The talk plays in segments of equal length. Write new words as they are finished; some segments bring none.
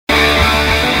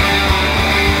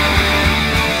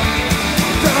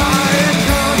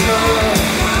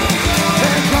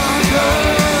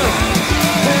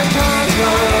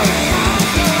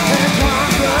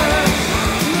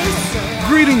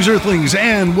Earthlings,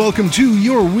 and welcome to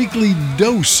your weekly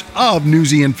dose of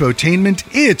newsy infotainment.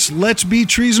 It's Let's Be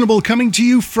Treasonable, coming to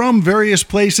you from various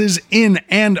places in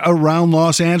and around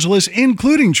Los Angeles,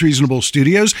 including Treasonable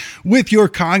Studios, with your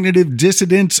cognitive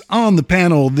dissidents on the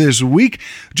panel this week.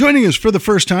 Joining us for the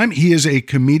first time, he is a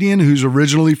comedian who's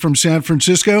originally from San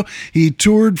Francisco. He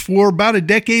toured for about a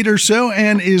decade or so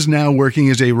and is now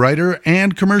working as a writer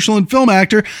and commercial and film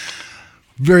actor.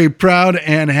 Very proud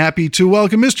and happy to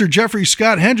welcome Mr. Jeffrey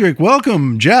Scott Hendrick.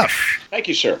 Welcome, Jeff. Thank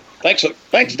you, sir.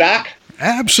 Thanks, Doc.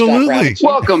 Absolutely.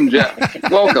 Welcome, Jeff.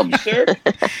 Welcome, sir.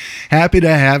 Happy to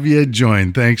have you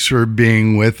join. Thanks for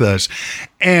being with us.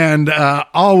 And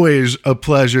always a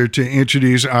pleasure to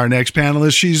introduce our next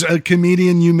panelist. She's a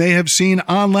comedian you may have seen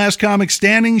on Last Comic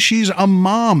Standing. She's a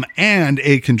mom and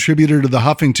a contributor to the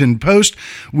Huffington Post.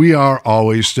 We are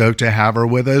always stoked to have her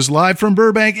with us live from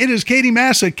Burbank. It is Katie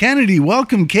Massa Kennedy.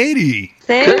 Welcome, Katie.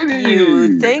 Thank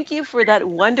you. Thank you for that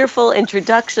wonderful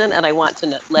introduction. And I want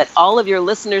to let all of your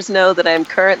listeners know that I'm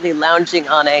currently lounging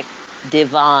on a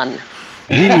divan.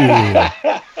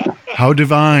 Ooh, how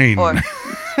divine. Or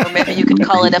maybe you could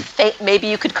call it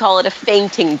a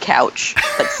fainting couch,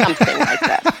 but something like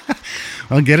that.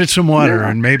 Well, get it some water,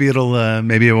 and maybe it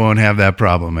won't have that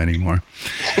problem anymore.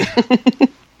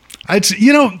 I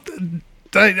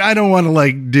don't want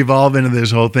to devolve into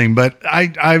this whole thing, but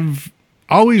I've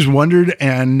always wondered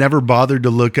and never bothered to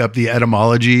look up the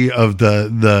etymology of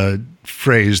the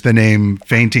phrase, the name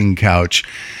fainting couch.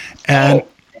 And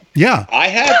yeah, I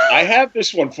have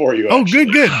this one for you. Oh, good.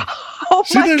 Oh,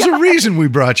 see, there's a reason we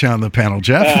brought you on the panel,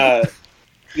 Jeff.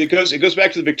 It goes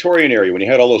back to the Victorian era when you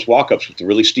had all those walk-ups with the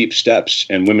really steep steps,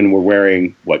 and women were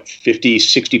wearing 50,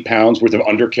 60 pounds worth of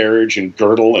undercarriage and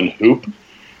girdle and hoop.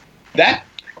 That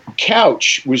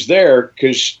couch was there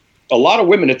because a lot of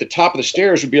women at the top of the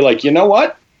stairs would be like, you know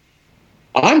what?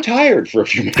 I'm tired for a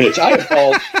few minutes. I have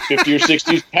hauled 50 or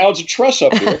 60 pounds of truss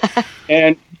up here.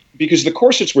 And because the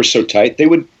corsets were so tight, they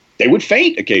would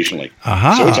faint occasionally.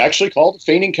 Uh-huh. So it's actually called a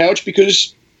fainting couch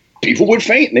because people would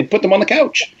faint and they'd put them on the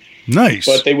couch. Nice.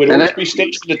 But they would always be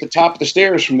stationed at the top of the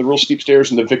stairs from the real steep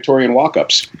stairs in the Victorian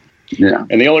walk-ups. Yeah.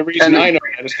 And the only reason I know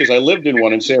that is because I lived in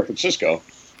one in San Francisco.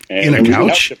 And in a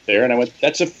couch? Up there, and I went,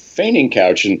 that's a fainting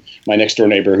couch. And my next door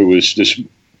neighbor, who was this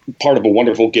part of a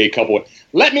wonderful gay couple, went,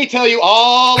 let me tell you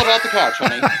all about the couch,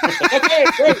 honey. Okay,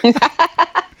 great.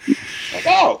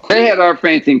 Cool. They had our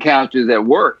fainting couches at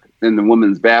work in the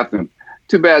women's bathroom.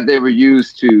 Too bad they were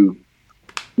used to,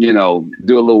 do a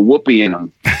little whoopee in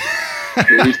them.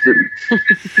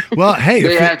 Well, hey,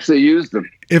 they actually used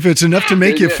them. If it's enough to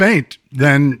make you faint,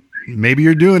 then maybe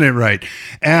you're doing it right.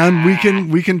 And we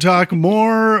can talk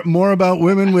more about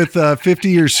women with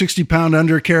 50 or 60 pound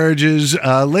undercarriages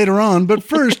later on. But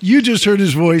first, you just heard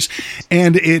his voice,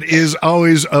 and it is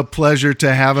always a pleasure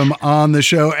to have him on the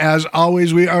show. As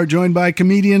always, we are joined by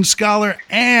comedian, scholar,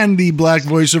 and the black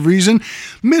voice of reason,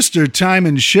 Mr.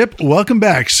 Timon Ship. Welcome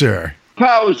back, sir.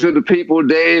 Power to the people,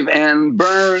 Dave, and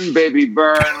burn, baby,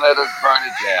 burn. Let us burn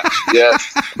it down.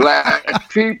 Yes, black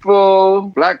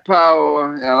people, black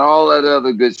power, and all that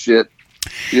other good shit.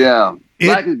 Yeah,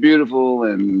 black is beautiful,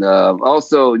 and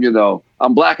also,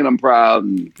 I'm black and I'm proud.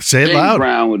 And say it James loud.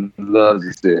 Brown would love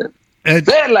to say it.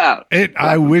 Say it loud.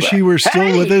 I wish he were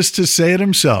still with us to say it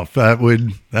himself. That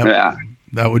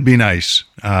would be nice.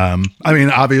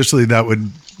 Obviously, that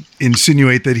would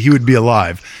insinuate that he would be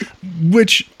alive,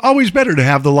 which always better to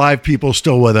have the live people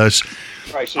still with us.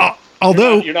 Right. So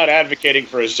although you're not advocating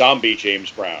for a zombie James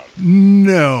Brown.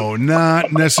 No,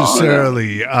 not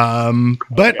necessarily.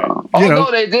 But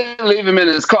although they did leave him in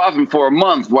his coffin for a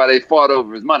month while they fought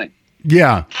over his money.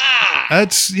 Yeah,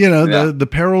 that's the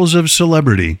perils of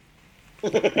celebrity.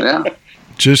 Yeah.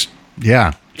 Just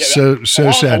so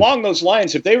sad. Along those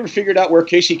lines, have they ever figured out where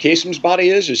Casey Kasem's body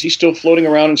is? Is he still floating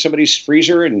around in somebody's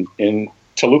freezer in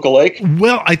Toluca Lake?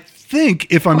 Well, I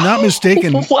think, if I'm not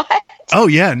mistaken. What? Oh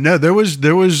yeah, no, there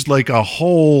was like a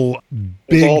whole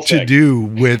big to do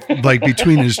with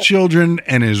between his children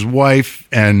and his wife,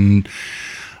 and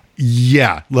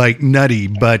nutty.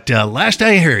 But last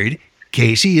I heard,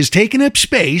 Casey is taking up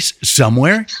space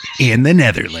somewhere in the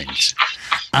Netherlands.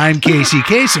 I'm Casey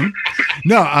Kasem.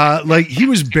 No, he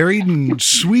was buried in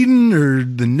Sweden or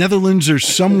the Netherlands or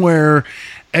somewhere.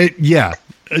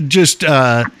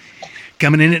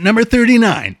 Coming in at number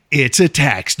 39, it's a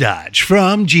tax dodge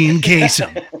from Gene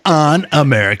Kasem on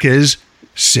America's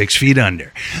 6 Feet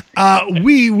Under.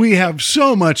 We have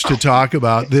so much to talk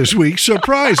about this week,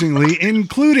 surprisingly,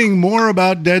 including more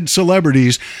about dead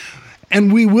celebrities,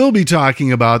 and we will be talking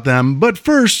about them. But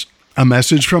first, a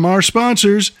message from our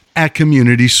sponsors at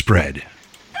Community Spread.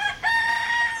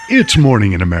 It's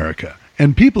morning in America,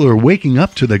 and people are waking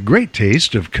up to the great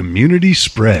taste of community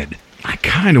spread. I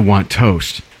kind of want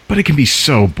toast, but it can be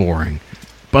so boring.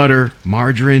 Butter,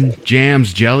 margarine,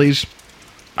 jams, jellies.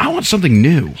 I want something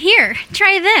new. Here,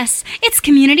 try this. It's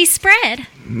community spread.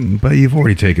 But you've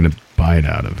already taken a bite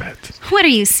out of it. What are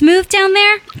you, smooth down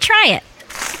there? Try it.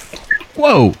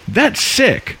 Whoa, that's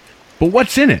sick. But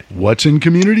what's in it? What's in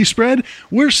community spread?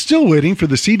 We're still waiting for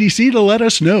the CDC to let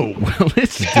us know. Well,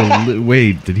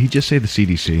 wait, did he just say the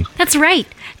CDC? That's right.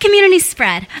 Community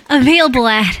spread. Available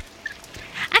at...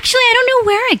 Actually, I don't know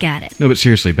where I got it. No, but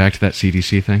seriously, back to that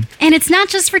CDC thing. And it's not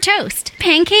just for toast.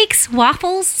 Pancakes,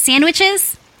 waffles,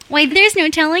 sandwiches. Why, there's no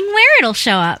telling where it'll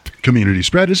show up. Community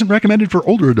spread isn't recommended for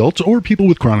older adults or people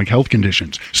with chronic health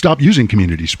conditions. Stop using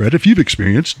community spread if you've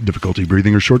experienced difficulty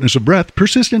breathing or shortness of breath,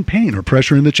 persistent pain or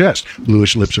pressure in the chest,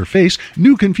 bluish lips or face,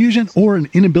 new confusion, or an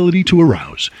inability to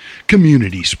arouse.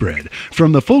 Community spread.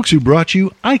 From the folks who brought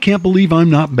you I Can't Believe I'm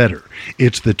Not Better.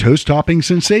 It's the toast topping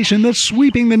sensation that's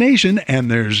sweeping the nation, and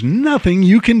there's nothing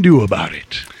you can do about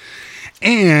it.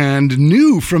 And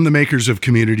new from the makers of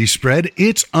Community Spread,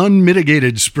 it's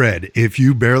Unmitigated Spread. If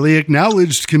you barely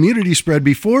acknowledged Community Spread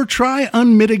before, try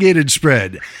Unmitigated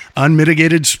Spread.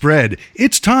 Unmitigated Spread.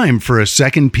 It's time for a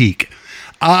second peek.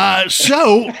 And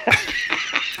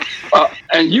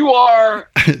you are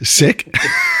sick,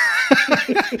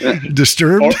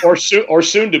 disturbed, or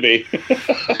soon to be.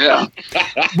 Yeah.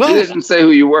 Well, you didn't say who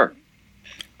you were.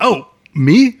 Oh,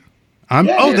 me?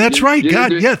 That's right.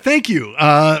 God, yeah. Thank you.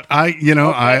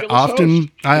 I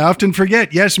often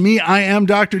forget. Yes, me. I am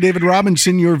Dr. David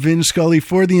Robinson, your Vin Scully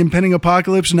for the impending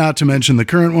apocalypse, not to mention the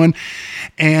current one.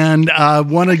 And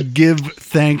want to give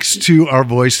thanks to our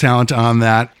voice talent on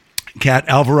that. Kat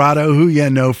Alvarado, who you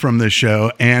know from the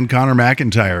show, and Connor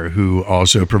McIntyre, who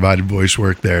also provided voice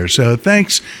work there. So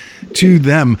thanks to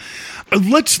them.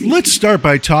 Let's start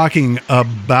by talking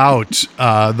about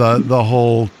the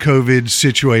whole COVID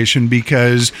situation,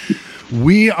 because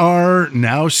we are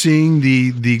now seeing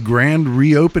the grand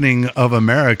reopening of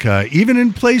America, even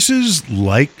in places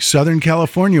like Southern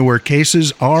California where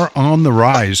cases are on the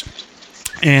rise.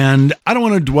 And I don't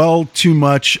want to dwell too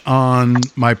much on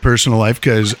my personal life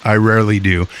because I rarely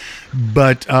do.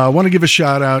 But I want to give a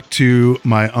shout out to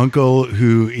my uncle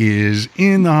who is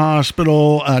in the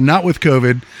hospital, not with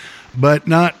COVID, but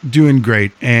not doing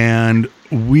great. And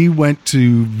we went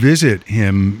to visit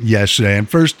him yesterday. And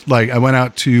first, I went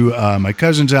out to my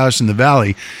cousin's house in the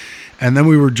valley. And then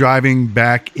we were driving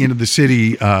back into the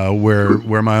city where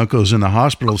my uncle's in the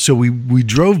hospital. So we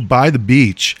drove by the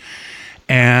beach.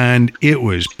 And it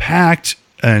was packed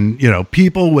and,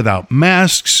 people without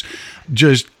masks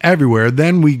just everywhere.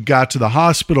 Then we got to the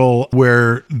hospital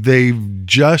where they've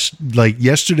just,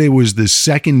 yesterday was the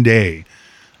second day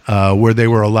where they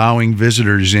were allowing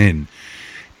visitors in.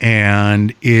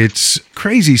 And it's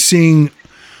crazy seeing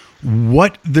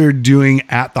what they're doing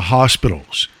at the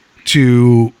hospitals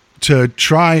to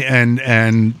try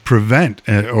and prevent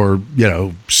or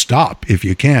stop, if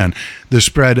you can, the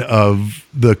spread of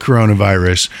the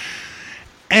coronavirus.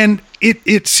 And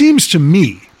it seems to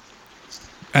me,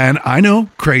 and I know,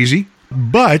 crazy,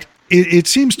 but it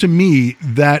seems to me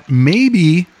that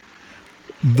maybe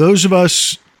those of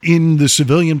us in the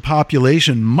civilian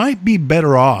population might be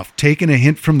better off taking a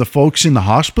hint from the folks in the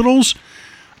hospitals,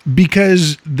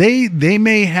 because they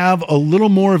may have a little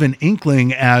more of an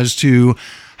inkling as to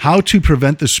how to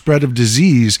prevent the spread of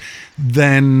disease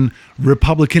than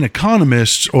Republican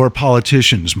economists or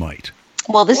politicians might.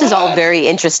 Well, this is all very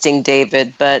interesting,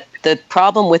 David, but the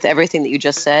problem with everything that you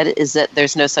just said is that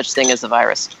there's no such thing as a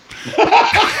virus.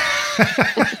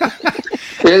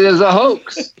 It is a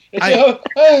hoax. It's a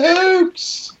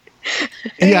hoax.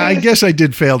 Yeah, I guess I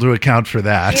did fail to account for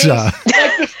that.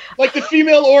 Like the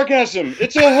female orgasm.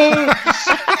 It's a hoax.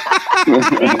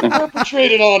 Being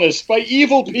perpetrated on us by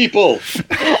evil people.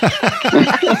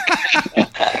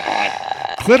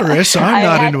 Clitoris, I'm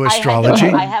not into astrology.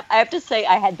 I have to say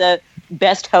I had the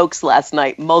best hoax last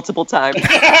night multiple times.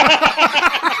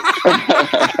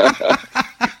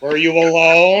 Were you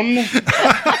alone?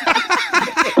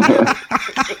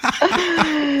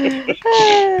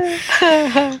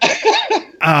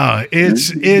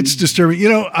 It's disturbing,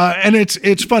 and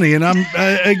it's funny. And I'm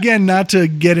again, not to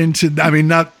get into. I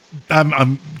mean,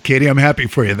 I'm Katie. I'm happy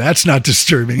for you. That's not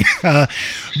disturbing,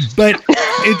 but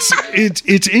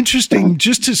it's interesting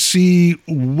just to see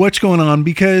what's going on,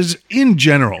 because in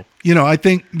general, I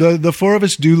think the four of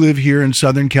us do live here in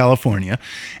Southern California,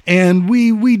 and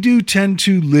we do tend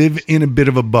to live in a bit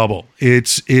of a bubble.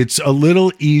 It's a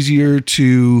little easier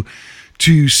to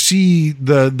see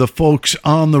the folks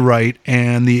on the right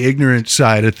and the ignorant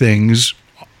side of things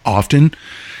often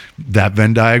that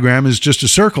Venn diagram is just a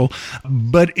circle,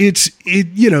 but it's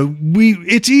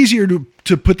easier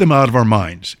to put them out of our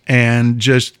minds and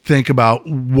just think about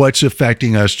what's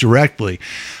affecting us directly.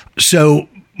 So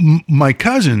my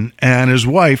cousin and his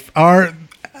wife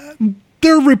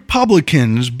they're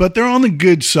Republicans, but they're on the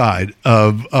good side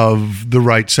of the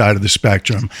right side of the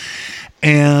spectrum.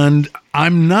 And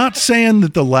I'm not saying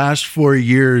that the last 4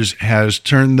 years has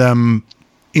turned them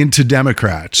into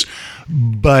Democrats,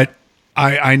 but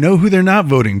I know who they're not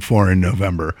voting for in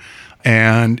November.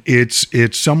 And it's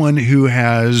someone who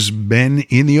has been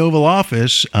in the Oval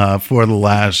Office for the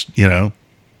last,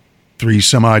 3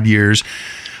 some odd years.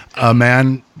 A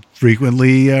man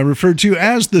frequently referred to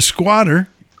as the squatter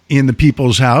in the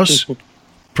People's House.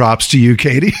 Props to you,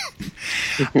 Katie.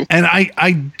 And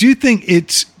I do think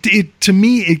to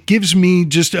me, it gives me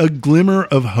just a glimmer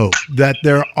of hope that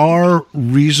there are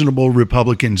reasonable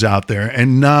Republicans out there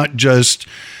and not just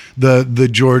the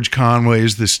George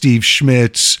Conways, the Steve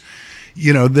Schmitz.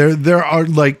 There are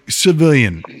like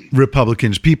civilian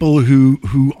Republicans, people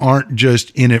who aren't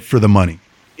just in it for the money.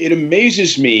 It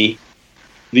amazes me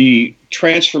the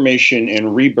transformation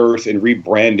and rebirth and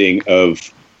rebranding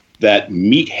of that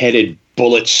meat-headed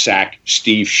bullet sack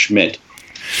Steve Schmidt.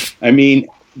 I mean,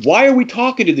 why are we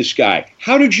talking to this guy?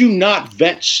 How did you not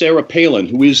vet Sarah Palin,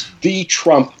 who is the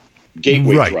Trump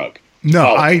gateway drug?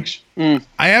 No, I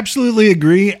absolutely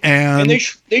agree. And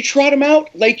they trot him out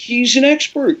like he's an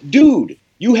expert. Dude,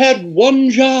 you had one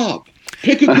job.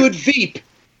 Pick a good Veep,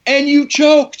 and you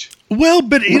choked. Well,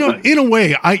 but in a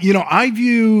way, I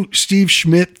view Steve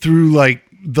Schmidt through like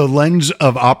the lens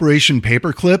of Operation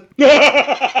Paperclip.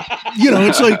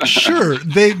 It's like, sure,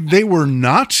 they were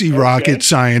Nazi rocket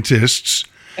scientists,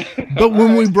 but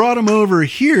when we brought them over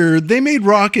here, they made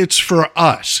rockets for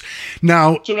us.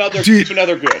 Now, so now they're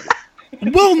good.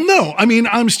 Well, no, I mean,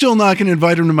 I'm still not going to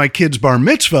invite them to my kid's bar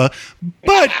mitzvah,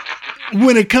 but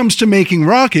when it comes to making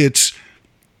rockets,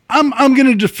 I'm going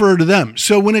to defer to them.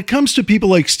 So when it comes to people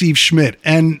like Steve Schmidt,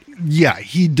 and yeah,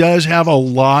 he does have a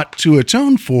lot to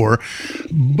atone for,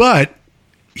 but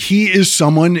he is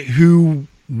someone who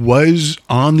was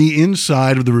on the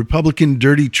inside of the Republican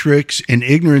dirty tricks and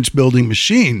ignorance building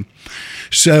machine.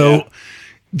 So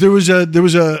there was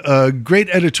a great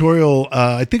editorial,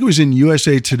 I think it was in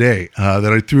USA Today,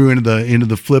 that I threw into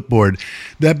the Flipboard,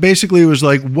 that basically was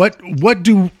like, what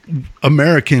do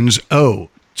Americans owe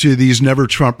to these never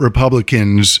Trump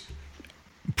Republicans,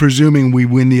 presuming we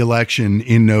win the election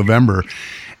in November?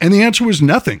 And the answer was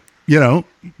nothing. Give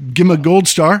them a gold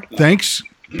star. Thanks.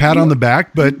 Pat on the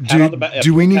back. But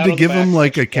do we need to give them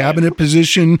like a cabinet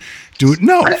position?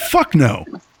 No, fuck no.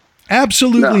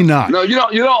 Absolutely not. No, you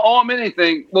don't owe them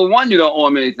anything. Well, one, you don't owe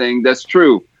them anything. That's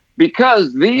true.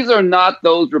 Because these are not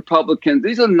those Republicans.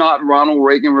 These are not Ronald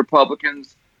Reagan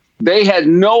Republicans. They had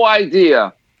no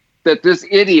idea that this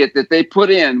idiot that they put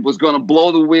in was going to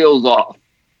blow the wheels off.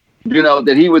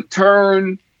 That he would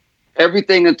turn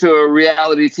everything into a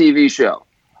reality TV show.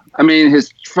 I mean,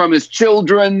 from his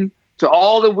children to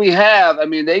all that we have. I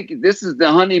mean, this is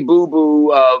the honey boo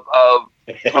boo of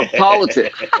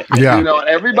politics. Yeah.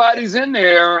 Everybody's in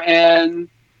there, and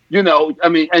I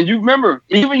mean, and you remember,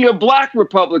 even your black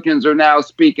Republicans are now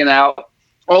speaking out.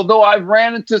 Although I've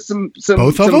ran into some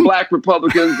black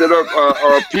Republicans that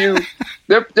are a few,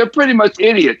 they're pretty much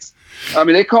idiots. I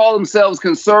mean, they call themselves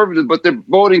conservative, but they're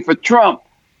voting for Trump.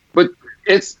 But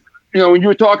it's, when you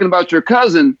were talking about your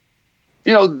cousin,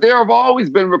 there have always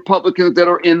been Republicans that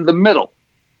are in the middle,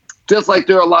 just like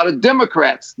there are a lot of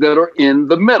Democrats that are in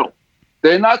the middle.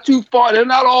 They're not too far. They're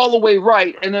not all the way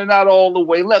right, and they're not all the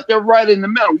way left. They're right in the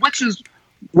middle, which is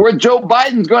where Joe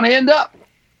Biden's going to end up.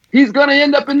 He's going to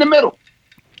end up in the middle.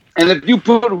 And if you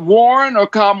put Warren or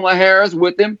Kamala Harris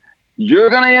with him, you're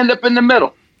going to end up in the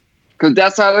middle, because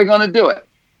that's how they're going to do it.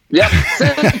 Yep,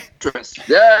 centrist.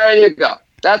 There you go.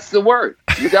 That's the word.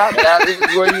 You got that. Is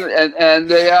where you and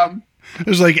they It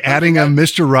was like adding a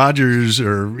Mr. Rogers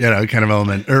or kind of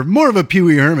element, or more of a Pee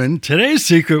Wee Herman. Today's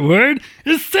secret word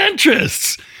is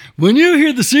centrists. When you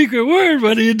hear the secret word,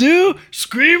 what do?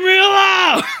 Scream real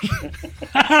loud.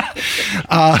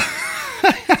 Wow.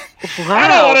 I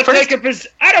don't want to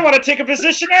take a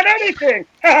position on anything.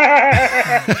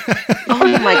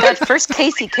 Oh my God! First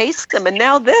Casey Kasem, and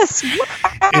now this.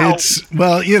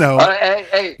 Wow.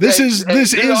 This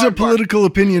is a political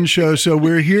opinion show, so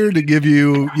we're here to give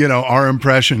you, our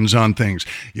impressions on things.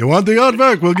 You want the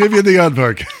aardvark? We'll give you the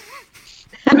aardvark.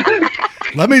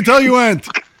 Let me tell you, Ant,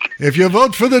 if you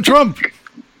vote for the Trump,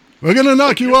 we're going to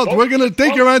knock you out. We're going to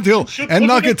take your anthill and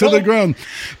knock it to the ground.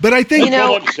 But I think,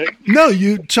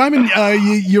 Simon,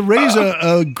 you raise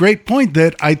a great point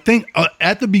that I think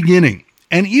at the beginning,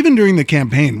 and even during the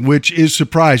campaign, which is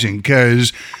surprising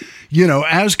because, you know,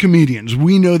 as comedians,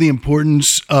 we know the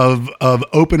importance of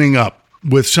opening up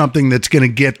with something that's going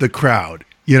to get the crowd,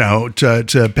 you know,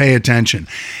 to pay attention.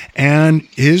 And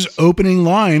his opening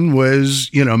line was,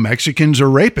 you know, Mexicans are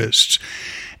rapists.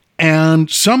 And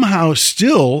somehow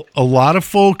still a lot of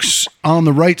folks on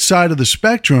the right side of the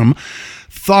spectrum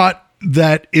thought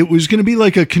that it was going to be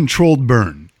like a controlled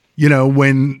burn, you know,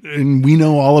 and we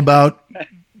know all about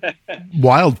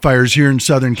wildfires here in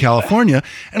Southern California.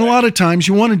 And a lot of times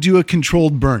you want to do a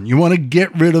controlled burn. You want to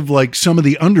get rid of like some of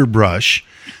the underbrush,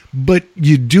 but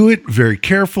you do it very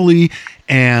carefully.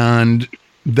 And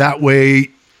that way,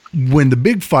 when the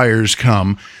big fires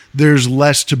come, there's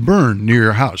less to burn near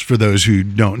your house, for those who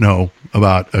don't know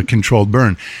about a controlled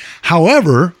burn.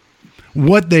 However,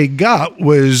 what they got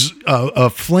was a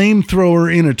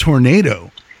flamethrower in a tornado.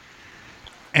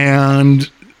 And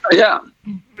yeah,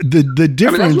 the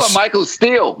difference. I mean, that's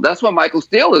why Michael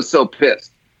Steele is so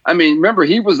pissed. I mean, remember,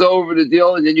 he was over the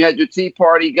deal, and then you had your Tea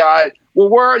Party guy.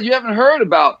 Well, you haven't heard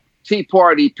about Tea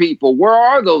Party people. Where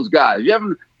are those guys?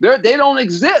 They don't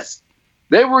exist.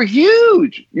 They were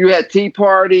huge. You had Tea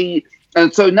Party.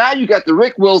 And so now you got the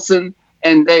Rick Wilson,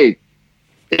 and they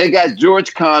got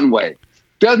George Conway.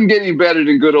 Doesn't get any better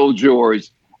than good old George.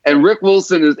 And Rick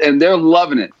Wilson and they're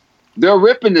loving it. They're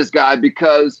ripping this guy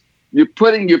because you're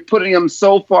putting him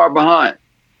so far behind.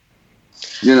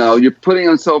 You know, you're putting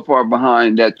him so far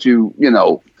behind that you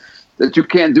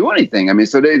can't do anything. I mean,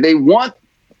 so they want,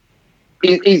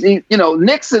 you know,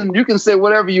 Nixon, you can say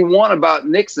whatever you want about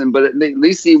Nixon, but at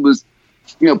least he was,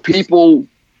 you know, people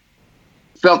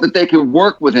felt that they could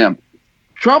work with him.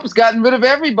 Trump's gotten rid of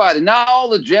everybody. Now all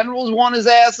the generals want his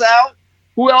ass out.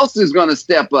 Who else is going to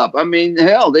step up? I mean,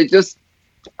 hell, they're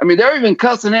even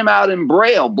cussing him out in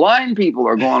Braille. Blind people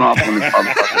are going off on this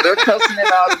motherfucker. They're cussing him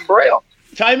out in Braille.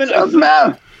 Timon, doesn't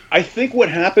matter. I think what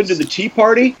happened to the Tea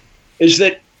Party is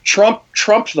that Trump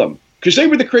trumped them, because they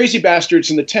were the crazy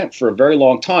bastards in the tent for a very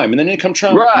long time, and then in come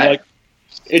Trump. Right.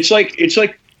 It's like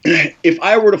if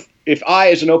I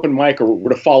as an open micer were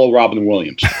to follow Robin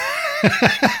Williams,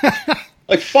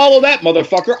 like follow that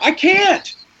motherfucker. I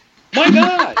can't. My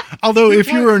God. Although if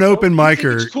you were an open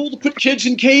micer, it's cool to put kids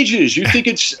in cages. You think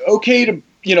it's okay to,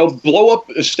 you know, blow up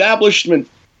establishment,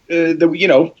 get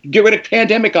rid of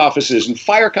pandemic offices and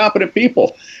fire competent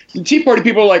people. The Tea Party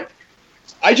people are like,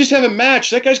 I just have a match.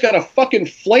 That guy's got a fucking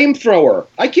flamethrower.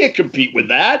 I can't compete with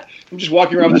that. I'm just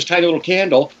walking around with this tiny little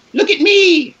candle. Look at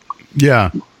me.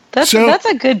 Yeah. That's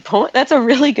a good point. That's a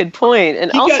really good point.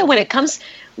 And also when it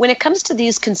comes to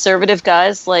these conservative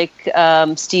guys like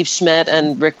Steve Schmidt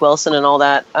and Rick Wilson and all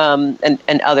that,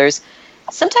 and others,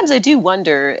 sometimes I do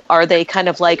wonder: are they kind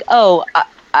of like, oh,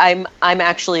 I'm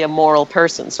actually a moral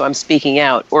person, so I'm speaking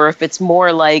out, or if it's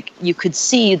more like you could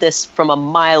see this from a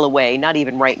mile away, not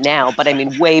even right now, but I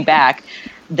mean way back,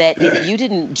 that if you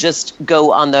didn't just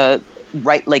go on the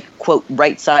right, like quote,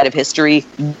 right side of history,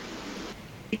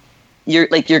 you're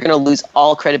going to lose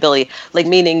all credibility, like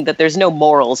meaning that there's no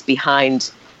morals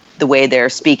behind the way they're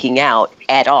speaking out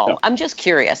at all. No. I'm just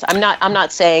curious. I'm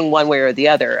not saying one way or the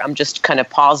other. I'm just kind of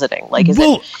positing. Like,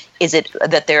 is it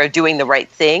that they're doing the right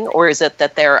thing, or is it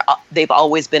that they've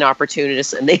always been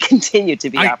opportunists and they continue to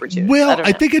be opportunists? Well,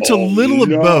 I think it's a little of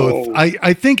both.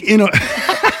 I think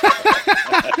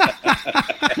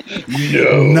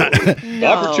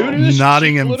opportunists,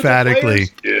 nodding emphatically.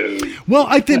 Well,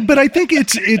 I think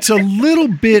it's a little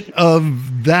bit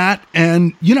of that,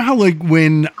 and you know how like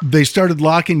when they started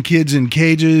locking kids in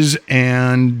cages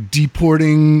and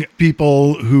deporting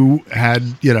people who had,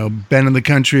 you know, been in the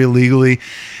country illegally,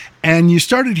 and you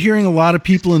started hearing a lot of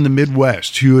people in the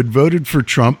Midwest who had voted for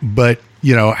Trump, but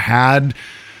you know had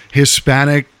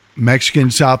Hispanic,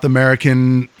 Mexican, South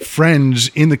American friends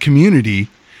in the community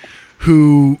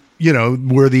who, you know,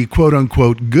 were the quote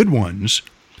unquote good ones.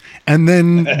 And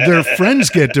then their friends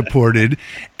get deported.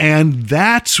 And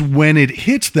that's when it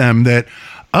hits them that,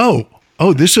 oh,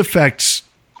 this affects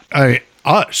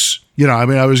us. You know, I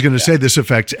mean, I was going to say this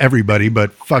affects everybody,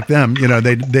 but fuck them. You know,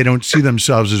 they don't see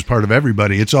themselves as part of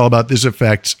everybody. It's all about this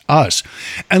affects us.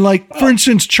 And like, for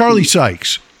instance, Charlie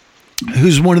Sykes,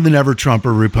 who's one of the Never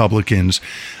Trumper Republicans.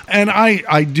 And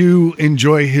I do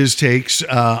enjoy his takes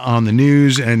on the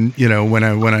news. And, you know, when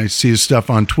I see his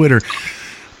stuff on Twitter,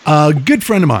 a good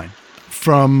friend of mine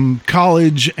from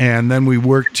college, and then we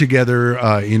worked together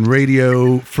in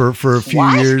radio for a few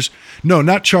years. No,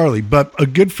 not Charlie, but a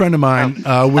good friend of mine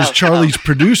was Charlie's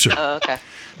producer. Oh, okay.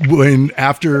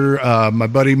 After my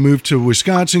buddy moved to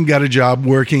Wisconsin, got a job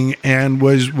working, and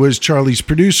was Charlie's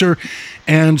producer.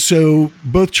 And so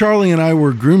both Charlie and I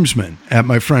were groomsmen at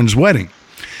my friend's wedding.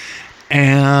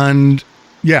 And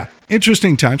Yeah,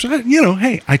 interesting times.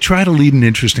 Hey, I try to lead an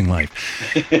interesting life.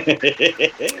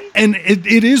 And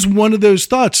it is one of those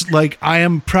thoughts, like, I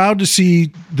am proud to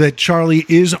see that Charlie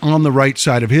is on the right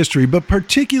side of history, but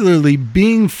particularly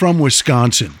being from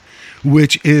Wisconsin,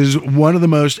 which is one of the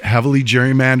most heavily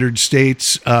gerrymandered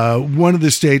states, one of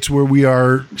the states where we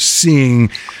are seeing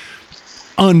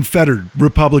unfettered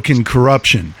Republican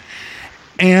corruption.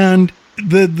 And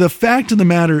the fact of the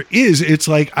matter is, it's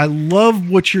like, I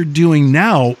love what you're doing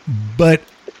now, but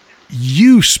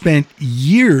you spent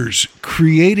years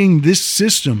creating this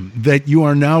system that you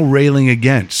are now railing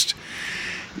against.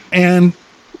 And,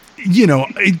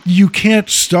 you can't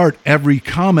start every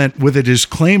comment with a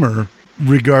disclaimer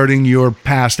regarding your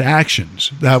past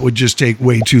actions. That would just take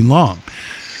way too long.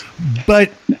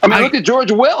 But look at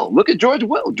George Will.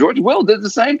 George Will did the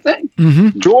same thing.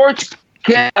 Mm-hmm. George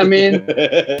can't,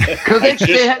 because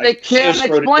they can't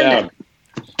explain it.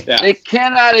 Yeah. They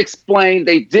cannot explain.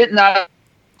 They did not.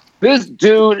 This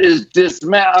dude is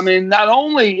dismantling. Not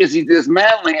only is he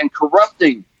dismantling and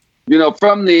corrupting,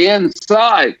 from the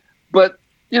inside, but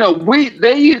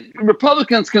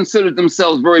Republicans considered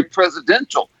themselves very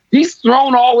presidential. He's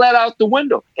thrown all that out the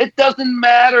window. It doesn't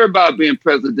matter about being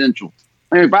presidential.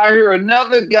 If I hear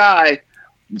another guy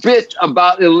bitch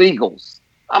about illegals,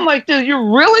 I'm like, dude,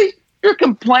 you're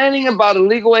complaining about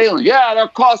illegal aliens. Yeah, they're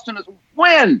costing us.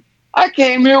 When? I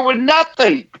came here with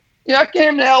nothing. I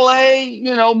came to L.A.,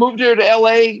 moved here to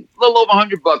L.A., a little over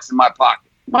 $100 in my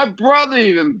pocket. My brother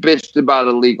even bitched about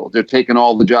illegals. They're taking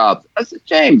all the jobs. I said,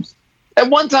 James, at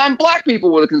one time, black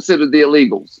people were considered the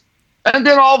illegals. And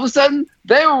then all of a sudden,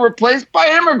 they were replaced by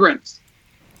immigrants.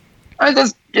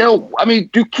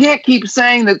 You can't keep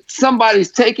saying that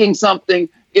somebody's taking something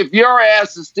if your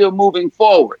ass is still moving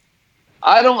forward.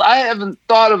 I haven't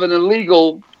thought of an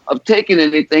illegal of taking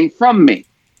anything from me.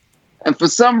 And for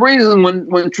some reason,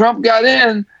 when Trump got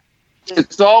in,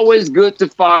 it's always good to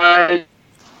find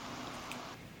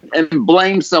and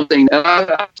blame something.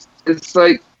 It's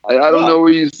like, I don't know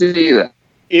where you see that.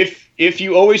 If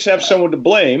you always have someone to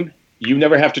blame, you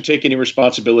never have to take any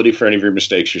responsibility for any of your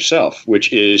mistakes yourself,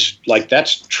 which is like,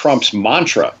 that's Trump's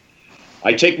mantra.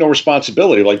 I take no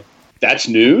responsibility. Like, that's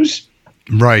news.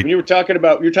 Right. When you were talking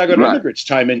about immigrants,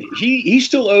 Timon, he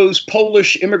still owes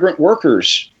Polish immigrant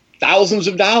workers thousands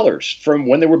of dollars from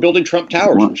when they were building Trump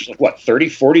Towers, which is like, 30,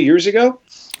 40 years ago?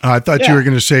 I thought you were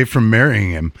going to say from marrying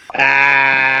him.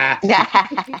 Thank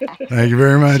you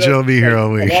very much. I'll be here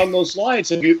all week. Along those lines,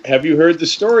 have you heard the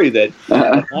story that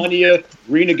Melania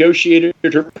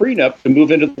renegotiated her prenup to move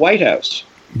into the White House?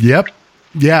 Yep.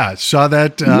 Yeah, saw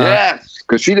that. Yes,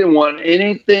 because she didn't want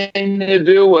anything to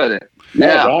do with it.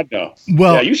 Yeah. Oh, God, no.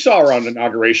 Well, yeah, you saw her on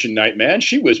inauguration night, man.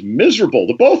 She was miserable.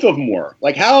 The both of them were.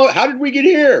 Like, how did we get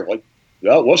here? Like,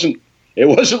 well, it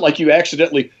wasn't like you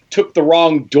accidentally took the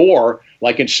wrong door,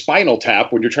 like in Spinal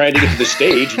Tap, when you're trying to get to the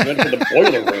stage and went to the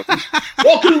boiler room.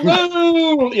 Welcome,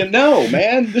 no,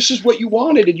 man, this is what you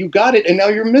wanted, and you got it, and now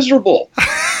you're miserable.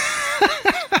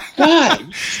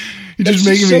 God. You're just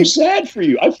making me so sad for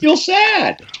you. I feel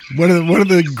sad. One of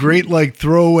the great like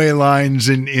throwaway lines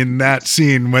in that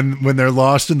scene when they're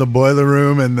lost in the boiler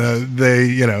room and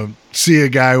they see a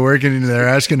guy working and they're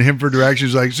asking him for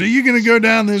directions, like, so you're gonna go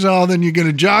down this hall, then you're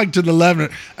gonna jog to the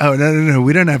left. Oh no,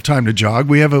 we don't have time to jog.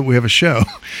 We have a show.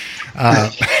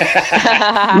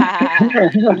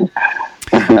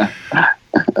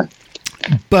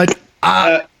 But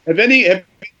have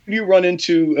you run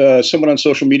into someone on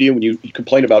social media when you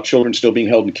complain about children still being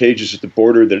held in cages at the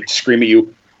border that scream at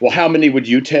you, well, how many would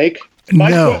you take?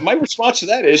 My response to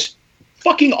that is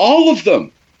fucking all of them.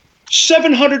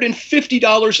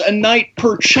 $750 a night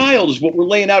per child is what we're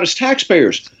laying out as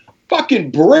taxpayers.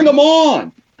 Fucking bring them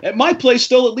on. At my place,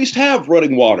 they'll at least have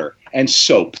running water and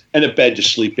soap and a bed to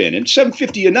sleep in. And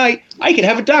 $750 a night, I can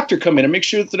have a doctor come in and make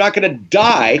sure that they're not going to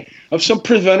die of some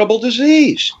preventable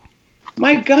disease.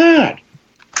 My God.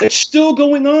 It's still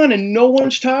going on, and no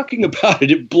one's talking about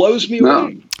it. It blows me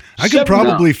away. I could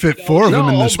probably fit four of them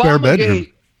in the spare bedroom.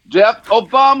 Jeff,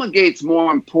 Obamagate's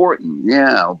more important.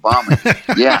 Yeah,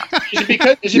 Obama. Yeah. Is it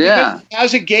because he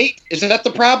has a gate? Is that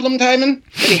the problem, Timon?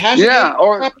 That he has a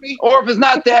gate or if it's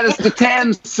not that, it's the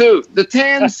tan suit. The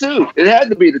tan suit. It had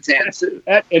to be the tan suit.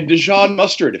 And Dijon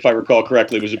mustard, if I recall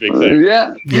correctly, was a big thing.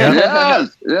 Yeah.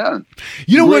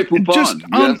 You know what? Just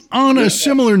on a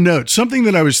similar note, something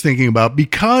that I was thinking about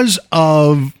because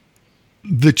of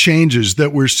the changes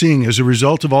that we're seeing as a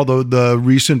result of all the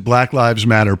recent Black Lives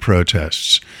Matter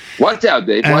protests. Watch out,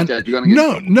 Dave. Watch out. You're gonna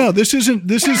get No, this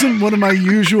isn't one of my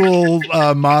usual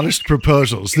modest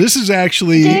proposals. This is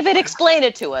actually David, explain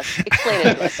it to us. Explain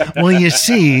it to us. Well, you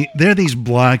see, they're these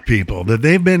black people that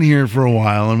they've been here for a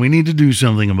while, and we need to do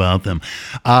something about them.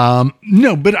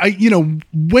 No, but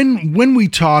when we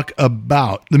talk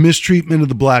about the mistreatment of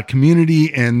the black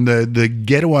community and the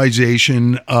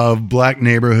ghettoization of black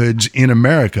neighborhoods in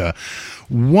America,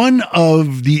 one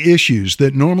of the issues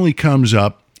that normally comes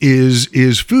up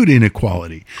is food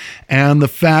inequality, and the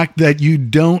fact that you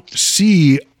don't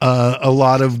see a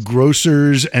lot of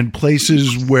grocers and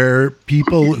places where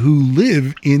people who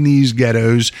live in these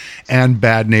ghettos and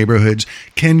bad neighborhoods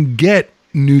can get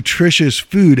nutritious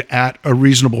food at a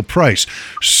reasonable price.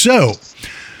 So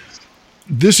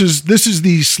this is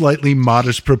the slightly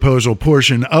modest proposal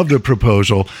portion of the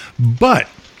proposal, but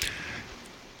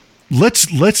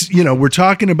let's we're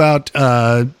talking about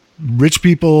rich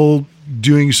people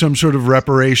doing some sort of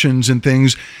reparations and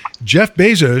things. Jeff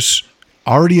Bezos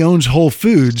already owns Whole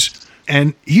Foods,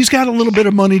 and he's got a little bit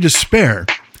of money to spare.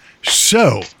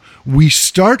 So we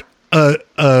start a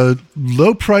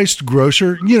low-priced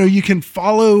grocer. You can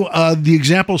follow the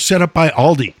example set up by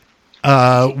Aldi,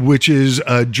 which is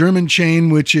a German chain,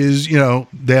 which is,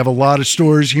 they have a lot of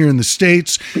stores here in the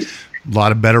States, a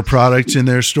lot of better products in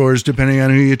their stores, depending on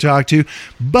who you talk to.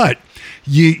 But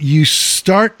you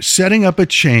start setting up a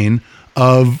chain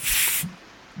of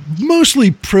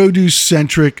mostly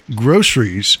produce-centric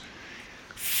groceries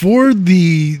for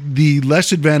the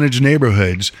less advantaged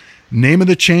neighborhoods. Name of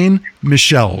the chain,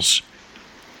 Michelle's.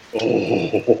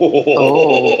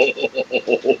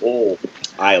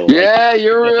 Yeah,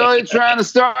 you're really trying to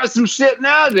start some shit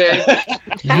now, Dave.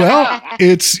 Well,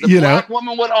 it's, the black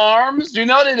woman with arms. You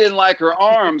know they didn't like her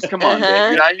arms. Come on,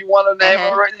 Dave. Now you want to name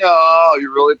her right now? Oh,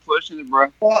 you're really pushing it,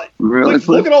 bro. Well,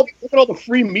 look at all the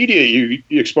free media you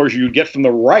exposure you get from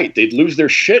the right. They'd lose their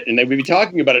shit and they would be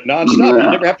talking about it nonstop. Yeah.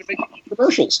 You never have to make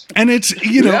commercials. And it's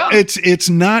it's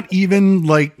not even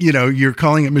like you're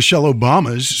calling it Michelle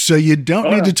Obama's, so you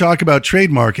don't need to talk about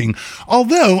trademarking.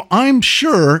 Although I'm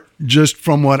sure, just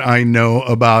from what I know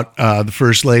about the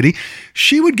First Lady,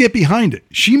 she would get behind it.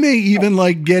 She may even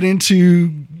get into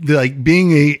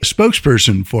being a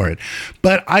spokesperson for it.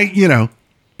 But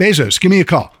Bezos, give me a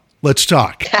call. Let's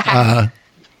talk.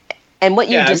 And what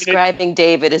you're describing,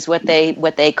 David, is what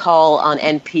they call on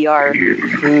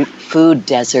NPR food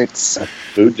deserts.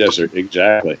 Food desert,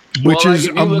 exactly. Which is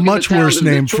a much worse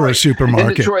name for a supermarket.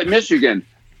 In Detroit, Michigan.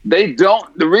 They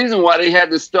don't. The reason why they had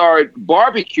to start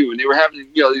barbecuing, they were having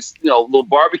these little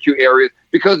barbecue areas,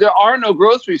 because there are no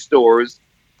grocery stores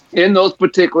in those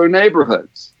particular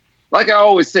neighborhoods. Like I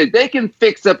always say, they can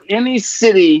fix up any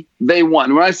city they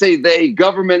want. When I say they,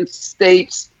 government,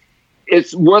 states,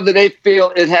 it's whether they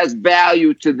feel it has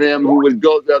value to them, who would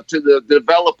go to the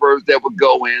developers that would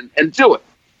go in and do it.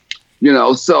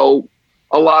 So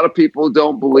a lot of people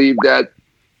don't believe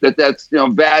that's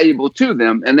valuable to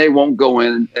them, and they won't go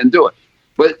in and do it.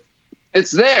 But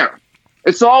it's there.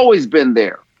 It's always been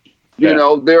there. There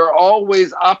are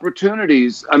always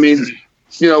opportunities. I mean,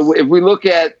 if we look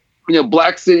at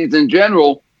black cities in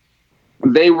general,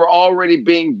 they were already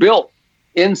being built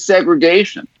in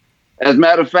segregation. As a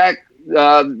matter of fact,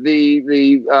 the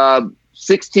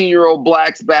 16-year-old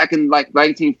blacks back in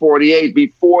 1948,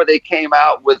 before they came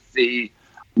out with the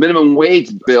minimum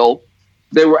wage bill,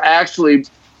 they were actually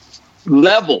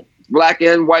level. Black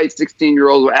and white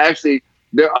 16-year-olds were actually,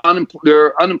 their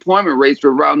unemployment rates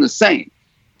were around the same.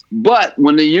 But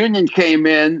when the union came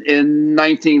in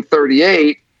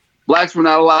 1938, blacks were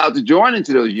not allowed to join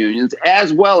into those unions,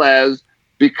 as well as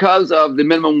because of the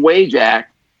Minimum Wage Act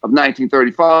of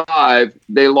 1935,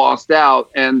 they lost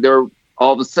out, and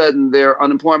all of a sudden their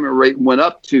unemployment rate went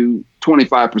up to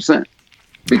 25%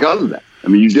 because of that. I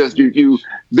mean,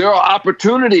 there are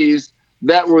opportunities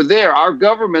that were there. Our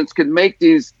governments can make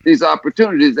these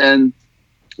opportunities. And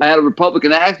I had a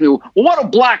Republican ask me, well, what do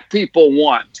black people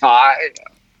want, Ty?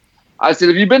 I said,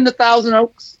 have you been to Thousand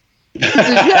Oaks? He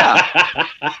said, yeah.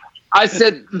 I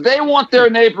said, they want their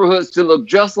neighborhoods to look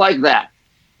just like that.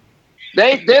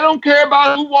 They don't care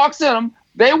about who walks in them.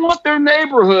 They want their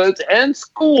neighborhoods and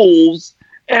schools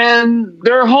and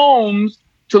their homes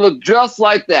to look just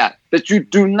like that. That you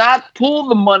do not pull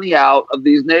the money out of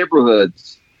these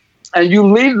neighborhoods and you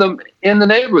leave them in the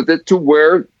neighborhood to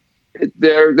where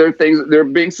they're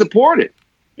being supported.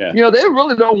 Yeah. They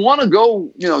really don't want to go,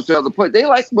 to other places. They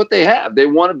like what they have. They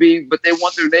want to be, but they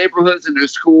want their neighborhoods and their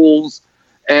schools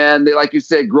and they, like you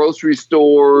said, grocery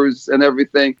stores and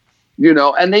everything.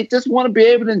 and they just want to be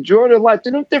able to enjoy their life.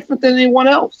 They're no different than anyone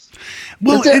else.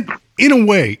 Well, in a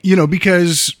way,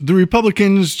 because the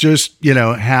Republicans just,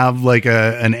 have like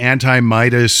an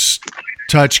anti-Midas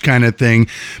touch kind of thing.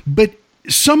 But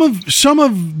some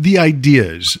of the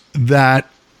ideas that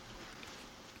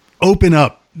open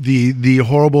up the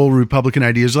horrible Republican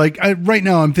ideas, like right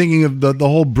now I'm thinking of the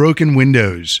whole broken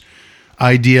windows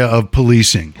idea of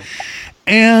policing.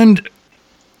 And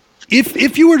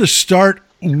if you were to start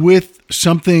with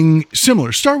something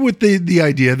similar, start with the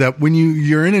idea that when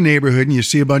you're in a neighborhood and you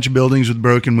see a bunch of buildings with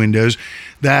broken windows,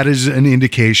 that is an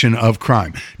indication of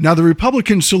crime. Now, the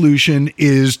Republican solution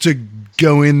is to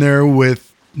go in there with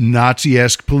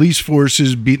Nazi-esque police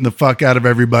forces, beating the fuck out of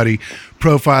everybody,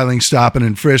 profiling, stopping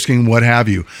and frisking, what have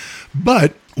you.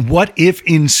 But what if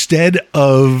instead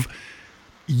of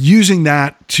using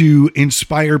that to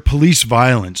inspire police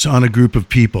violence on a group of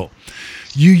people,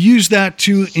 you use that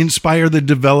to inspire the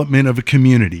development of a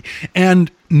community,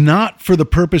 and not for the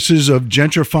purposes of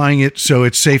gentrifying it so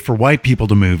it's safe for white people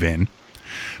to move in,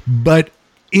 but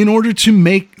in order to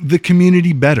make the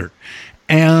community better.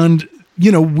 And,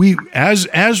 we,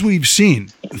 as we've seen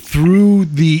through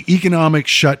the economic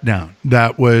shutdown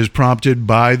that was prompted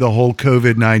by the whole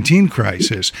COVID-19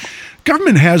 crisis,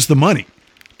 government has the money.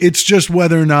 It's just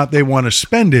whether or not they want to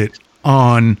spend it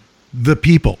on the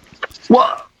people.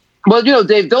 Well,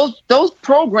 Dave, those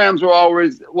programs were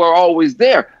always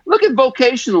there. Look at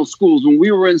vocational schools when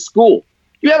we were in school.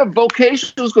 You had a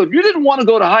vocational school. If you didn't want to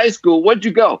go to high school, where'd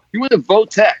you go? You went to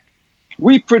Votech.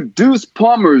 We produced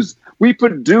plumbers. We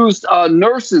produced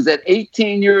nurses at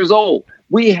 18 years old.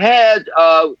 We had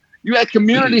you had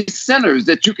community centers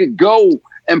that you could go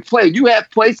and play.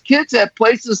 Kids had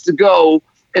places to go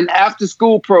in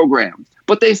after-school programs.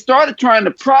 But they started trying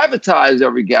to privatize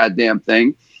every goddamn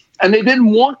thing. And they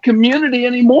didn't want community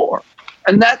anymore.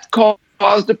 And that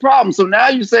caused the problem. So now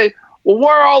you say, well,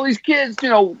 where are all these kids?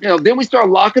 Then we start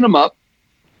locking them up.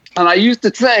 And I used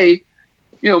to say,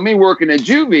 me working at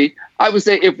juvie, I would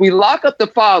say, if we lock up the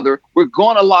father, we're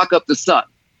going to lock up the son.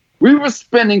 We were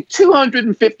spending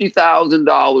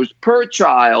 $250,000 per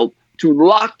child to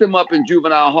lock them up in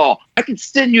juvenile hall. I could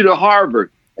send you to Harvard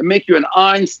and make you an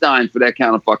Einstein for that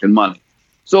kind of fucking money.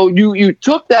 So you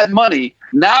took that money.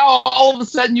 Now all of a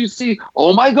sudden you see,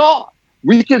 oh my God,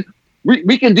 we can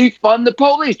defund the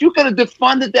police. You could have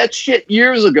defunded that shit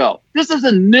years ago. This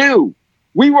isn't new.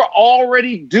 We were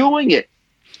already doing it.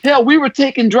 Hell, we were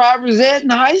taking driver's ed in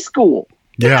high school.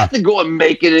 You didn't have to go and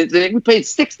make anything. We paid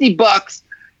 $60.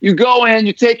 You go in,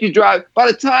 you take your drive. By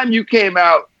the time you came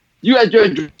out, you had your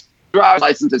driver's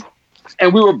licenses.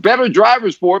 And we were better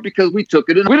drivers for it because we took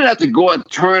it in. We didn't have to go and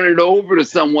turn it over to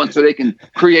someone so they can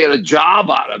create a job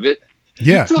out of it.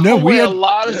 Yeah, you took away a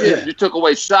lot of shit. You took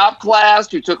away shop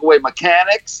class. You took away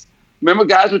mechanics. Remember,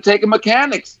 guys were taking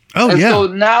mechanics. Oh, and so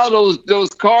now those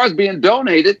cars being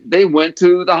donated, they went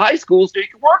to the high school so you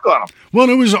could work on them. Well,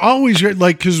 it was always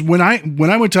like, because when I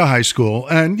went to high school,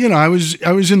 and I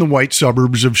was in the white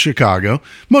suburbs of Chicago,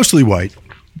 mostly white,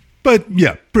 but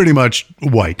yeah, pretty much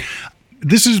white.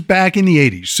 This is back in the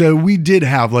 80s. So we did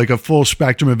have like a full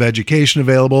spectrum of education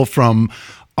available, from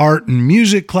art and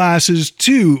music classes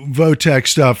to Votech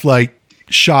stuff like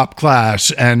shop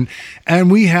class. And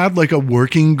we had like a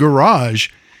working garage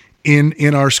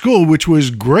in our school, which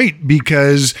was great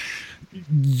because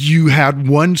you had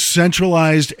one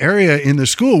centralized area in the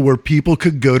school where people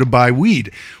could go to buy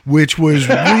weed, which was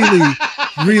really,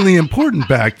 really important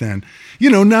back then.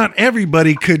 Not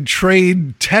everybody could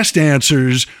trade test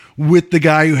answers with the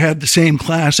guy who had the same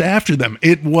class after them.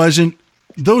 It wasn't,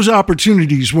 those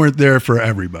opportunities weren't there for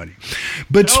everybody.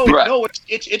 But no,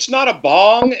 it's not a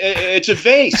bong, it's a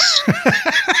vase.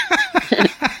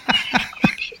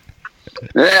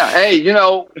 Yeah, hey, you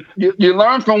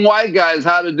learn from white guys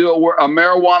how to do a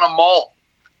marijuana malt.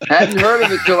 Hadn't heard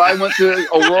of it till I went to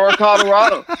Aurora,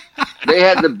 Colorado. They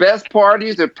had the best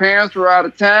parties. Their parents were out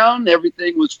of town.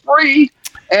 Everything was free.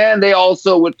 And they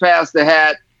also would pass the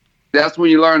hat. That's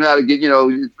when you learn how to get,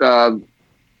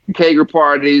 kegger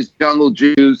parties, jungle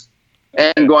juice,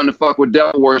 and going to fuck with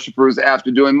devil worshippers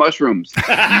after doing mushrooms.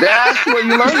 That's where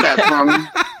you learn that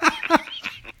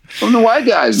from the white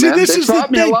guys, man. They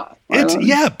taught me a lot.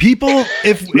 People.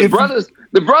 If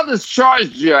the brothers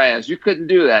charged your ass, you couldn't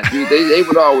do that, dude. They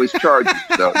would always charge you.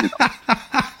 So,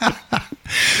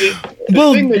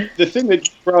 The thing that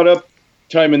you brought up,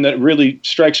 Timon, that really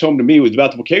strikes home to me was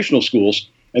about the vocational schools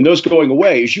and those going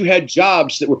away. Is you had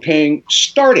jobs that were paying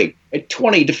starting at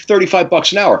 $20 to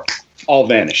 $35 an hour, all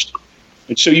vanished,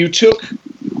 and so you took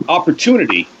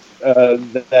opportunity.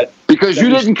 Because you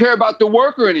didn't care about the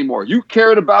worker anymore. You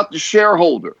cared about the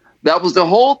shareholder. That was the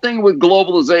whole thing with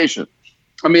globalization.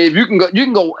 I mean, if you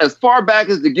can go as far back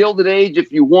as the Gilded Age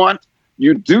if you want.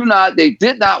 They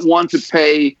did not want to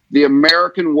pay the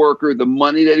American worker the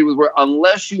money that he was worth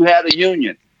unless you had a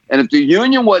union. And if the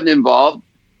union wasn't involved,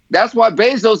 that's why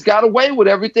Bezos got away with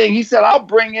everything. He said, I'll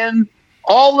bring in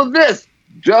all of this.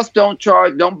 Just don't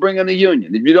bring in a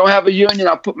union. If you don't have a union,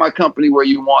 I'll put my company where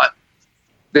you want.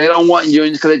 They don't want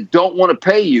unions because they don't want to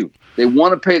pay you. They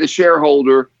want to pay the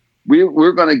shareholder.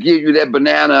 We're going to give you that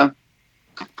banana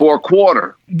for a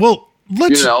quarter. Well,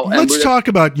 let's talk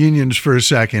about unions for a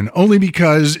second, only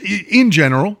because in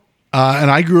general,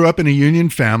 and I grew up in a union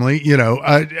family,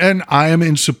 and I am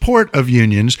in support of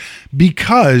unions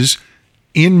because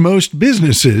in most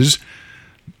businesses,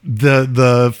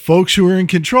 the folks who are in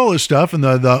control of stuff and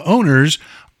the owners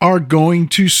are going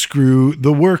to screw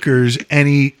the workers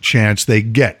any chance they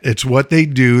get. It's what they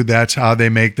do. That's how they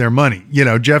make their money.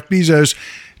 Jeff Bezos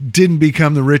didn't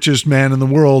become the richest man in the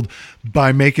world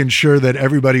by making sure that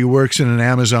everybody who works in an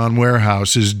Amazon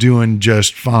warehouse is doing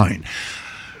just fine.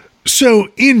 So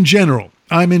in general,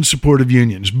 I'm in support of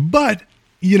unions, but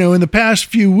in the past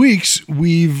few weeks,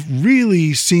 we've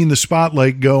really seen the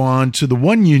spotlight go on to the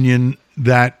one union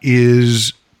that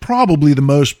is probably the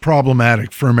most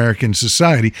problematic for American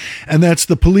society, and that's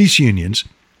the police unions.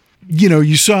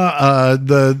 You saw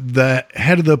the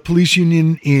head of the police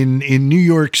union in New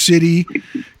York City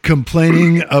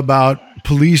complaining about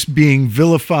police being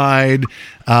vilified.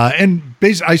 And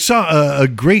basically, I saw a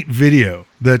great video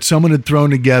that someone had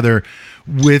thrown together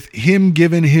with him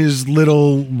giving his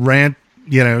little rant,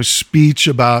 speech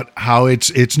about how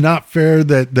it's not fair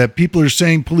that people are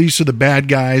saying police are the bad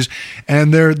guys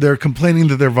and they're complaining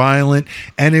that they're violent.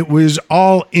 And it was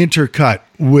all intercut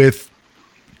with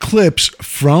clips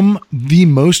from the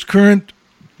most current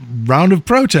round of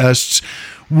protests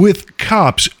with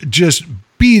cops just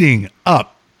beating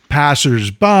up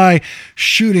passersby,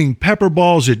 shooting pepper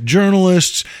balls at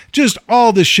journalists, just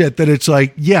all the shit that it's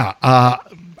like,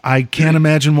 I can't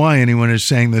imagine why anyone is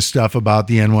saying this stuff about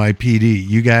the NYPD.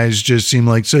 You guys just seem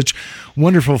like such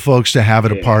wonderful folks to have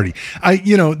at a party.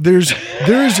 There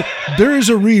is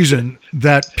a reason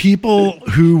that people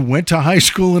who went to high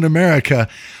school in America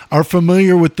are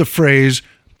familiar with the phrase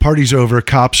 "party's over,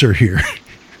 cops are here."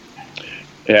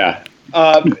 Yeah,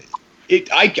 the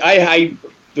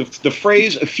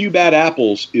phrase "a few bad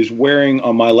apples" is wearing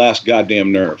on my last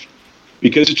goddamn nerve,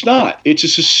 because it's not. It's a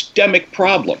systemic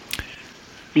problem.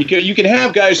 Because you can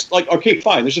have guys like, okay,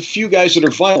 fine, there's a few guys that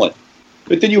are violent,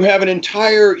 but then you have an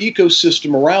entire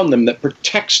ecosystem around them that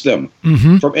protects them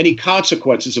from any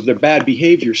consequences of their bad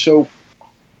behavior. So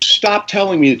stop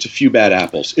telling me it's a few bad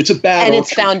apples. It's a bad orchard. And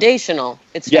it's foundational.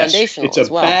 It's foundational as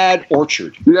well. It's a bad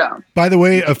orchard. Yeah. By the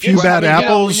way, a few bad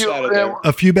apples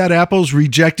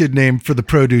rejected name for the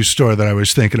produce store that I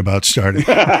was thinking about starting.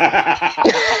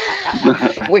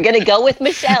 We're going to go with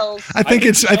Michelle's. I think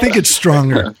it's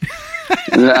stronger.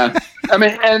 Yeah. I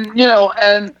mean,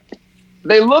 and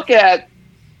they look at,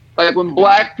 like, when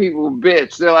black people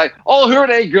bitch, they're like, oh, here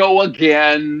they go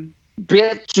again,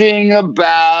 bitching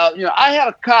about, I had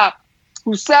a cop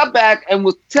who sat back and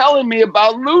was telling me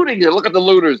about looting it. Look at the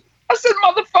looters. I said,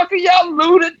 motherfucker, y'all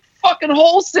looted fucking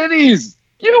whole cities.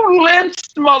 You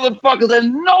lynched motherfuckers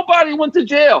and nobody went to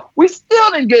jail. We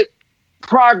still didn't get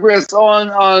progress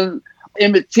on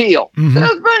Emmett Till. There's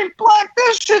been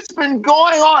this shit's been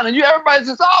going on, and everybody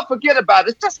says, "Oh, forget about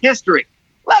it. It's just history.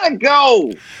 Let it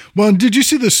go." Well, did you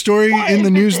see the story in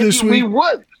the news this week? We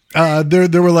would.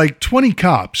 There were like 20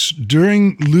 cops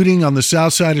during looting on the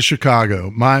south side of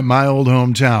Chicago, my old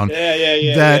hometown.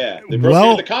 Yeah. They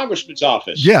broke into the congressman's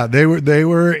office. Yeah, they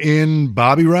were in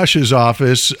Bobby Rush's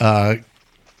office.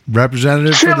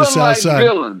 Representative for the south side.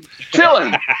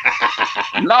 Chilling.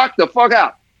 Knock the fuck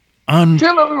out.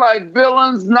 Chilling like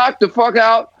villains, knock the fuck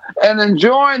out, and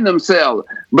enjoying themselves.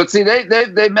 But see,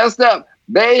 they messed up.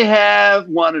 They have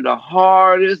one of the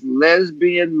hardest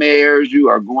lesbian mayors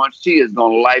she is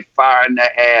going to light fire in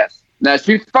their ass. Now,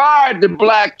 she fired the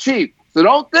black chief, so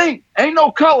don't think, ain't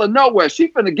no color nowhere. She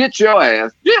finna get your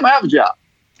ass. She don't have a job.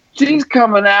 She's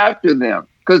coming after them,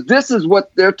 because this is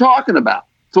what they're talking about.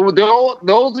 So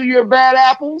those are your bad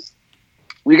apples.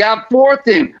 We got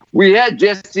 14. We had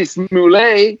Jesse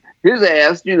Smollett, his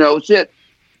ass, telling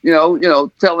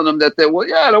them that they're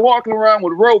walking around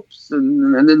with ropes,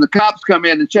 and then the cops come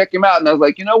in and check him out. And I was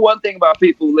like, one thing about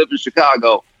people who live in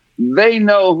Chicago, they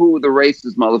know who the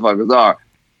racist motherfuckers are.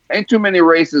 Ain't too many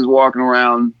racists walking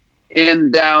around in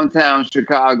downtown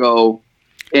Chicago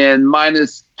in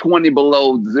minus 20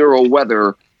 below zero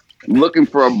weather, looking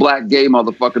for a black gay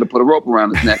motherfucker to put a rope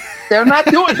around his neck. They're not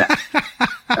doing that.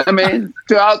 I mean,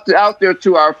 out there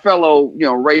to our fellow,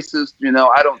 racists,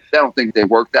 I don't think they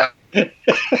work that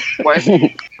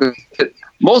way.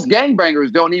 Most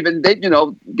gangbangers don't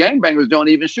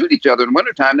even shoot each other in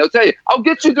wintertime. They'll tell you, I'll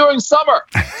get you during summer.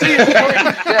 See you in spring.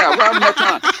 Yeah, around that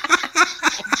time.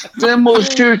 Then we'll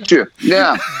shoot you.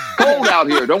 Yeah. Cold out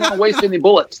here. Don't want to waste any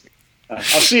bullets. I'll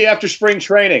see you after spring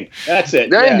training. That's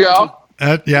it. There you go.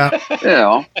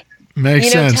 Yeah.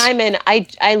 Makes sense. Timon,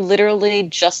 I literally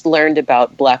just learned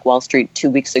about Black Wall Street 2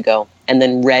 weeks ago and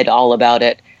then read all about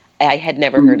it. I had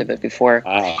never heard of it before.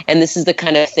 Wow. And this is the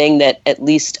kind of thing that at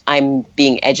least I'm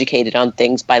being educated on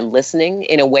things by listening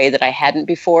in a way that I hadn't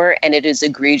before. And it is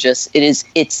egregious.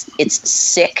 It's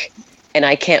sick. And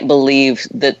I can't believe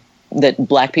that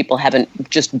black people haven't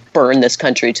just burned this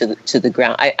country to the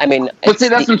ground. I mean, but see,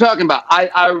 that's what I'm talking about.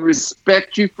 I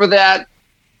respect you for that.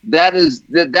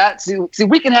 See,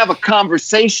 we can have a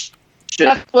conversation.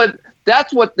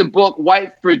 That's what the book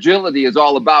White Fragility is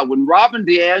all about. When Robin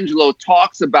DiAngelo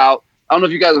talks about, I don't know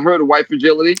if you guys have heard of White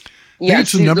Fragility. Yeah,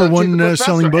 it's the number one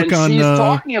selling book on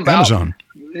Amazon.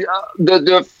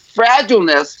 The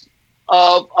fragileness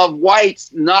of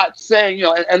whites not saying,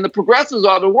 and the progressives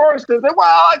are the worst because they're,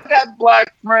 I got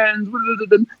black friends.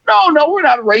 No, we're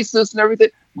not racist and everything.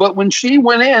 But when she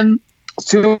went in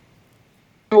to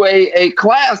a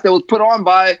class that was put on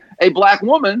by a black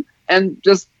woman and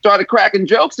just started cracking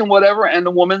jokes and whatever, and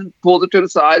the woman pulled her to the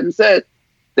side and said,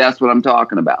 that's what I'm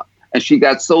talking about. And she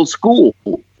got so schooled.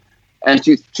 And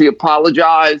she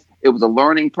apologized. It was a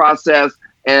learning process.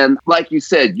 And like you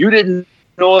said, you didn't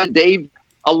know it, Dave.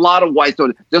 A lot of whites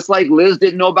don't. Just like Liz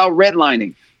didn't know about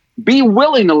redlining. Be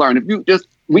willing to learn.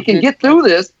 We can get through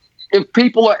this if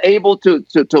people are able to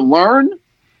learn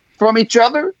from each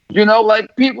other.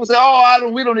 Like people say,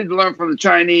 we don't need to learn from the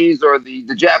Chinese or the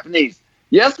Japanese.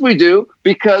 Yes, we do,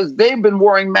 because they've been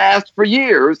wearing masks for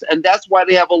years, and that's why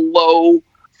they have a low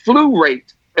flu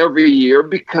rate every year,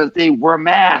 because they wear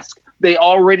masks. They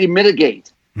already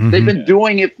mitigate. Mm-hmm. They've been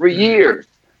doing it for years.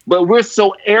 But we're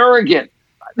so arrogant.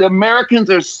 The Americans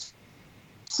are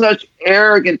such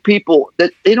arrogant people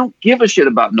that they don't give a shit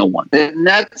about no one. And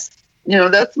that's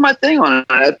my thing on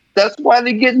it. That's why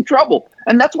they get in trouble.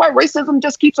 And that's why racism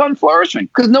just keeps on flourishing,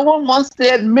 because no one wants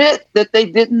to admit that they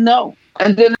didn't know.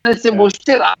 And then they said, well,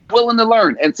 shit, I'm willing to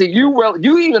learn. And so you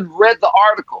even read the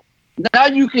article. Now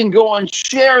you can go and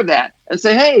share that and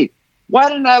say, hey, why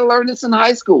didn't I learn this in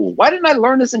high school? Why didn't I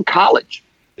learn this in college?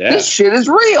 Yeah. This shit is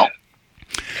real.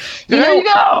 There you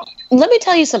go. Let me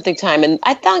tell you something, Timon.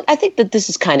 I think that this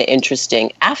is kind of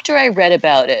interesting. After I read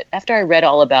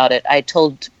all about it, I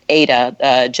told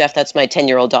Ada, Jeff, that's my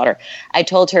 10-year-old daughter. I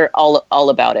told her all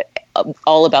about it,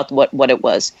 all about what it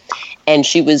was. And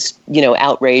she was,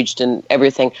 outraged and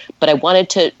everything. But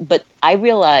I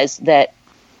realized that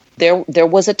there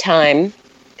was a time,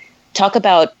 talk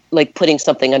about like putting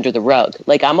something under the rug.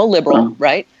 Like, I'm a liberal,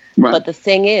 right? But the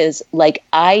thing is, like,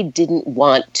 I didn't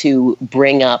want to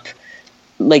bring up,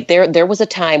 like, there was a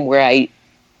time where I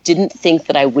didn't think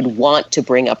that I would want to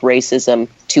bring up racism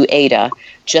to Ada,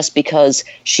 just because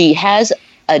she has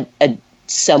a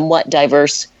somewhat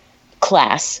diverse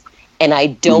class, and I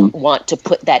don't want to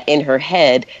put that in her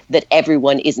head that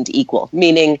everyone isn't equal.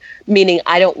 Meaning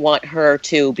I don't want her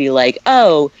to be like,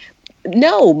 oh,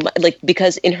 no, like,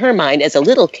 because in her mind as a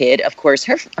little kid, of course,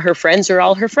 her friends are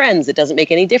all her friends. It doesn't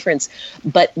make any difference.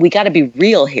 But we got to be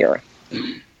real here.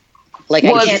 Like,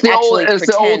 I can't actually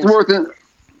pretend.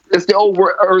 It's the old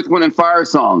Earth, Wind, and Fire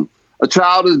song. A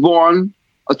child is born,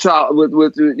 a child with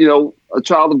a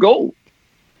child of gold.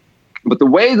 But the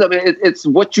ways of it, it's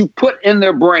what you put in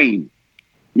their brain.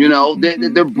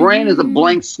 Their brain is a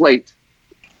blank slate.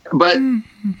 But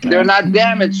they're not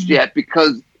damaged yet,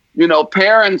 because,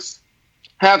 parents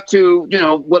have to,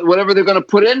 whatever they're going to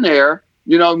put in there,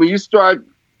 when you start,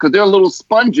 because they're little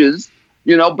sponges,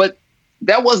 but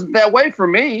that wasn't that way for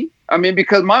me. I mean,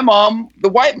 because my mom, the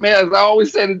white man, as I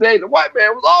always say today, the white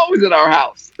man was always in our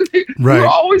house. Right. We were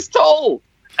always told.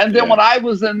 And then when I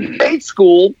was in state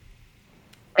school,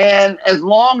 and as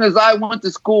long as I went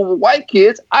to school with white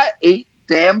kids, I ate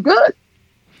damn good.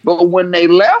 But when they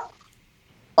left,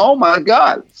 oh my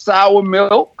God, sour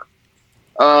milk,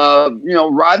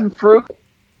 rotten fruit,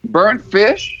 burnt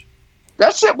fish,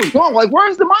 that shit was going. Like,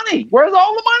 where's the money? Where's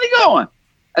all the money going?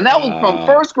 And that was from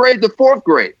first grade to fourth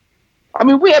grade. I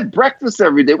mean, we had breakfast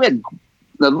every day. We had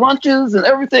the lunches and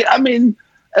everything. I mean,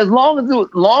 as long as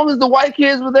the white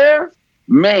kids were there,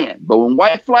 man. But when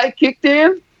white flight kicked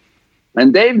in,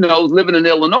 and Dave knows, living in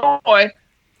Illinois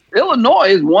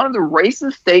is one of the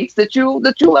racist states that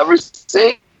you'll ever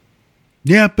see.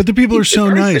 Yeah, but the people are so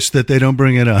nice that they don't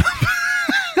bring it up.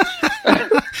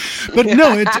 But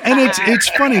no, it's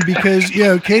funny because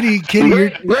Katie,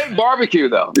 great barbecue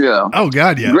though. Yeah. Oh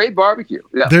God, yeah. Great barbecue.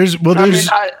 Yeah.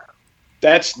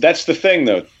 That's the thing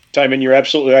though. Timon, you're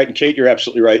absolutely right, and Kate, you're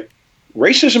absolutely right.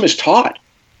 Racism is taught.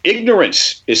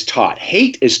 Ignorance is taught.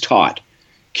 Hate is taught.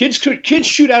 Kids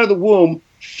shoot out of the womb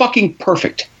fucking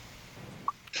perfect.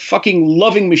 Fucking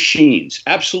loving machines,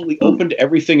 absolutely open to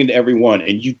everything and to everyone,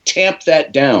 and you tamp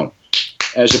that down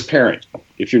as a parent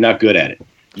if you're not good at it.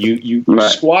 You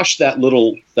squash that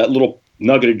little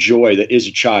nugget of joy that is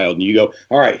a child, and you go,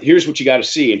 all right, here's what you got to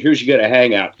see, and here's you got to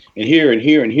hang out, and here and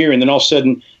here and here, and then all of a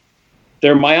sudden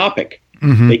they're myopic.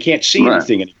 Mm-hmm. They can't see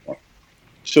anything anymore.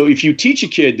 So if you teach a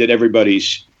kid that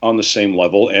everybody's on the same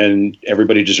level and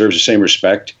everybody deserves the same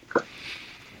respect,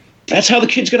 that's how the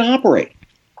kid's going to operate.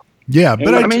 Yeah,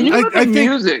 but I mean, you look at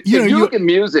music. You look at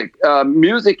music.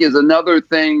 Music is another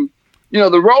thing.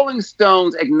 The Rolling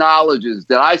Stones acknowledges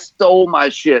that I stole my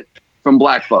shit from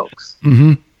black folks.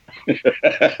 Mm-hmm.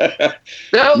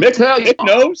 They'll tell you.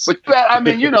 Knows. But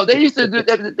they used to do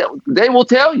that. They will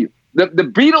tell you. The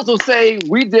Beatles will say,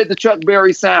 we did the Chuck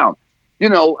Berry sound.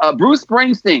 Bruce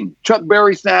Springsteen, Chuck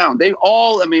Berry sound. They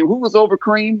all, who was over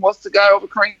Cream? What's the guy over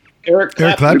Cream? Eric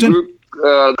Clapton?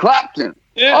 Clapton.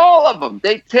 Yeah. All of them.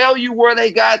 They tell you where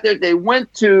they got there. They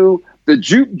went to the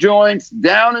juke joints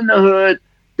down in the hood.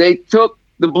 They took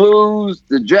the blues,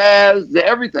 the jazz, the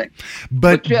everything.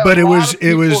 But it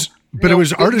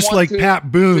was artists like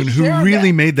Pat Boone who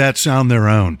really made that sound their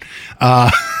own.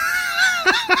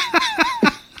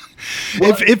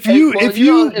 If you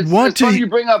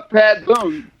bring up Pat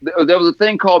Boone, there was a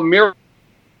thing called mirror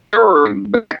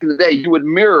back in the day. You would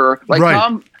mirror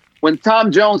when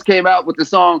Tom Jones came out with the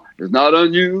song "It's Not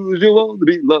Unusual to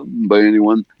Be Loved by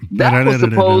Anyone." That was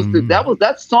supposed to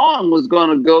that song was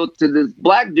going to go to this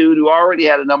black dude who already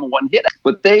had a #1 hit,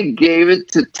 but they gave it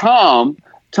to Tom.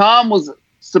 Tom was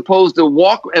supposed to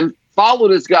walk and follow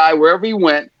this guy wherever he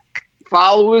went,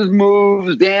 follow his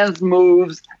moves, dance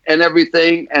moves, and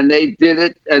everything, and they did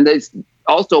it. And they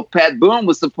also, Pat Boone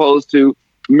was supposed to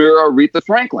mirror Aretha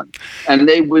Franklin, and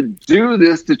they would do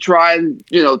this to try and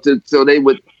so they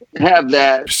would have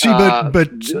that. See,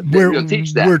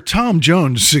 where Tom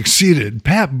Jones succeeded,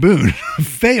 Pat Boone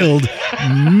failed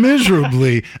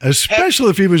miserably,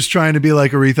 especially if he was trying to be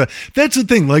like Aretha. That's the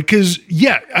thing, because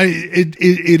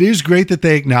it is great that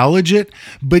they acknowledge it,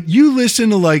 but you listen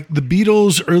to like the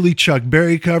Beatles' early Chuck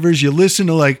Berry covers, you listen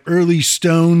to like early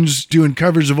Stones doing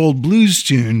covers of old blues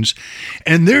tunes,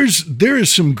 and there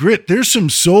is some grit, there's some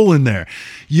soul in there.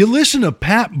 You listen to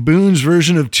Pat Boone's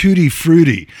version of Tutti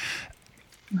Frutti.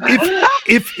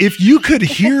 If you could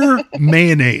hear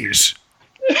mayonnaise,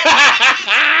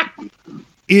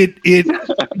 it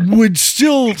would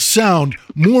still sound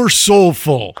more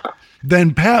soulful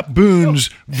than Pat Boone's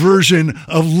version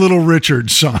of Little Richard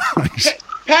songs.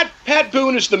 Pat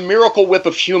Boone is the Miracle Whip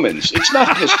of humans. It's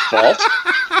not his fault.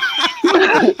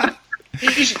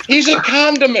 He's a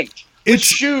condiment. It's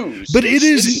shoes, but it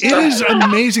is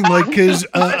amazing. Like, because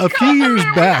a few years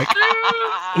back,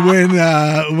 when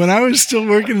I was still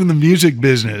working in the music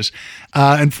business,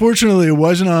 unfortunately, it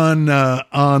wasn't on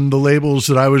the labels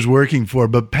that I was working for.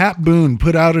 But Pat Boone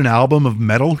put out an album of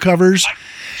metal covers.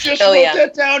 Just wrote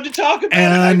that down to talk about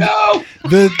and it. I know.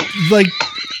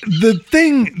 The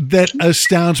thing that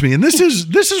astounds me, and this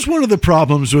is one of the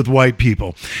problems with white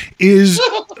people, is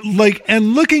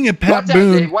and looking at Pat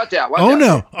Boone. Watch out!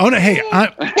 No! Hey,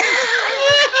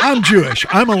 I'm Jewish.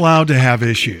 I'm allowed to have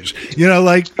issues. We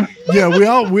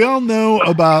all know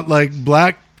about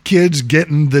black kids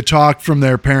getting the talk from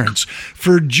their parents.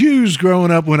 For Jews growing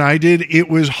up when I did, it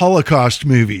was Holocaust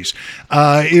movies.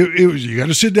 It was, you got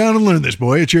to sit down and learn this,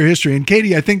 boy. It's your history. And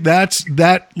Katie, I think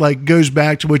that goes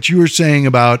back to what you were saying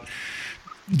about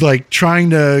trying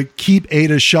to keep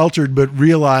Ada sheltered, but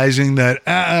realizing that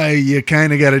you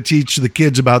kind of got to teach the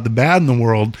kids about the bad in the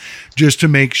world just to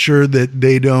make sure that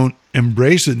they don't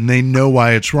embrace it and they know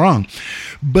why it's wrong.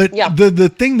 But the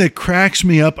thing that cracks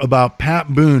me up about Pat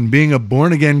Boone being a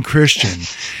born again Christian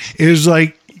is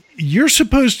you're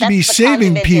supposed to be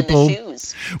saving people.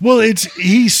 Well,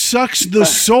 he sucks the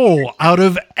soul out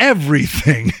of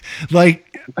everything.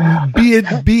 Be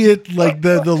it like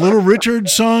the Little Richard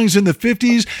songs in the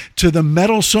 50s to the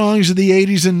metal songs of the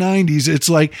 80s and 90s. It's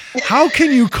like, how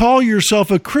can you call yourself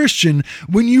a Christian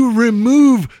when you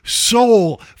remove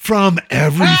soul from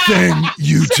everything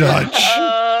you touch?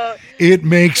 It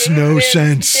makes no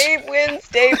sense. Dave wins.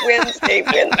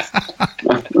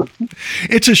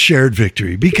 It's a shared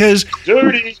victory because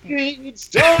dirty sheets,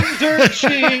 dirty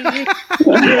sheets.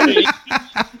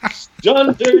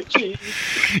 John 13.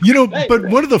 But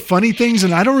one of the funny things,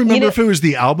 and I don't remember if it was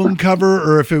the album cover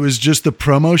or if it was just the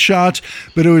promo shots,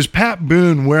 but it was Pat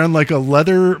Boone wearing like a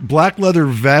black leather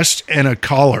vest and a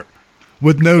collar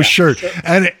with no shirt. Sure.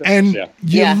 And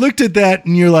you looked at that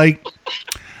and you're like,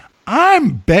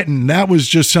 I'm betting that was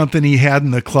just something he had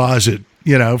in the closet,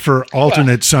 for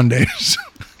alternate Sundays.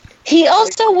 He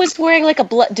also was wearing like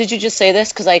did you just say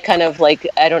this? Because I kind of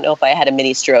I don't know if I had a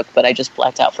mini stroke, but I just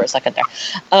blacked out for a second there.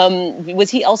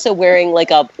 Was he also wearing like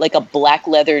a black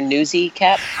leather newsy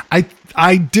cap?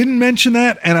 I didn't mention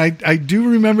that, and I do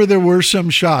remember there were some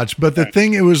shots, but the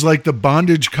thing, it was like the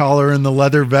bondage collar and the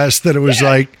leather vest that it was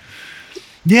like,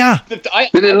 yeah. Did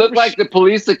it look like the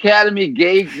Police Academy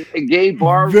gay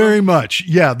bar? Very much.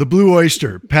 Yeah, the Blue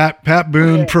Oyster, Pat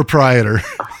Boone, proprietor.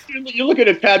 You're looking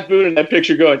at Pat Boone in that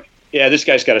picture going, yeah, this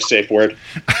guy's got a safe word.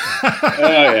 Oh,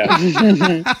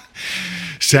 yeah.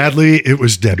 Sadly, it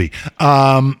was Debbie.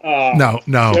 No.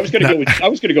 I was going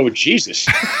to go with Jesus.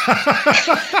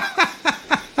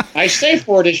 My safe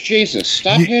word is Jesus.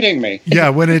 Stop hitting me. Yeah,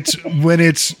 when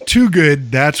it's too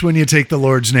good, that's when you take the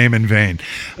Lord's name in vain.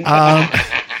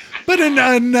 But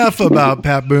enough about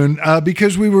Pat Boone,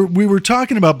 because we were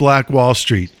talking about Black Wall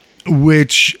Street,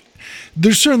 which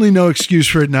there's certainly no excuse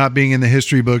for it not being in the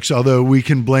history books, although we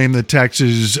can blame the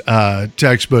Texas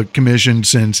Textbook Commission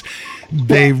since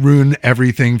they ruin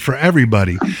everything for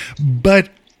everybody. But,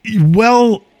 we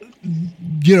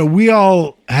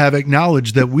all have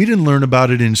acknowledged that we didn't learn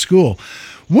about it in school.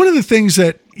 One of the things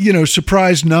that,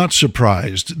 surprised, not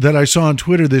surprised, that I saw on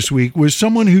Twitter this week was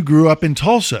someone who grew up in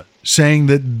Tulsa saying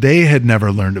that they had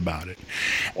never learned about it.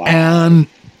 Wow. And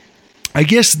I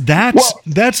guess that's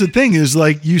the thing, is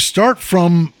like you start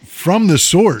from the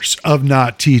source of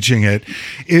not teaching it.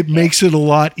 It makes it a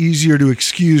lot easier to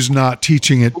excuse not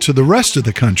teaching it to the rest of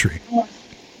the country.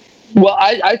 Well,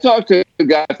 I talked to a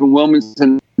guy from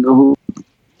Wilmington who,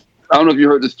 I don't know if you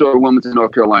heard the story of Wilmington,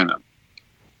 North Carolina.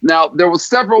 Now, there were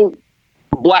several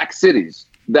black cities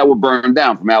that were burned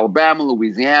down, from Alabama,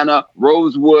 Louisiana,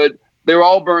 Rosewood. They were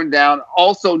all burned down.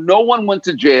 Also, no one went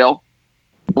to jail.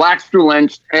 Blacks were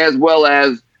lynched, as well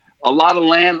as a lot of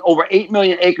land. Over 8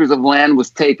 million acres of land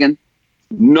was taken.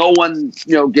 No one,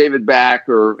 gave it back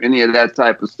or any of that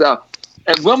type of stuff.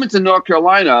 At Wilmington, North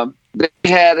Carolina, they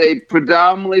had a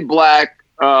predominantly black,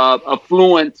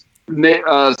 affluent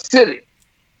city.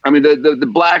 I mean, the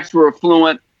blacks were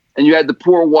affluent, and you had the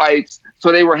poor whites.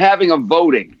 So they were having a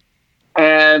voting,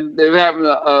 and they were having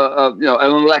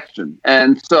an election.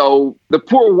 And so the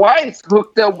poor whites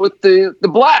hooked up with the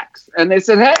blacks, and they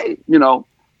said, hey,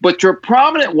 but your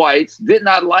prominent whites did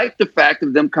not like the fact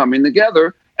of them coming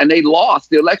together, and they lost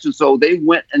the election. So they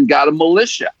went and got a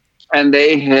militia, and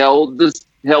they held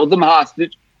them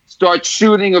hostage, start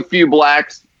shooting a few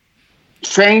blacks,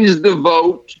 changed the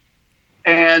vote.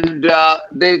 And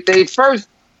they didn't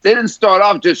start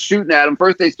off just shooting at them.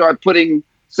 First, they started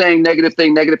saying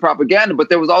negative propaganda. But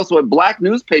there was also a black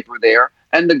newspaper there.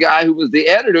 And the guy who was the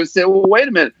editor said, well, wait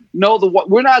a minute. No,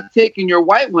 we're not taking your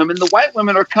white women. The white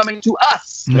women are coming to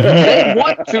us. They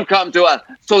want to come to us.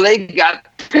 So they got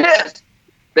pissed.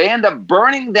 They end up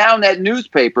burning down that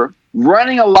newspaper,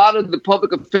 running a lot of the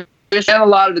public officials and a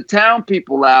lot of the town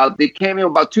people out. They came in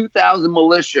with about 2,000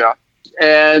 militia.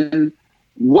 And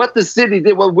what the city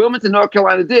did, what Wilmington, North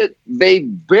Carolina did, they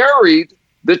buried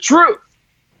the truth.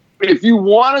 If you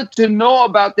wanted to know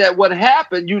about that, what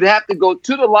happened, you'd have to go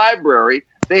to the library.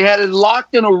 They had it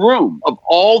locked in a room of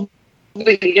all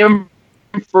the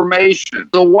information.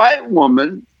 The white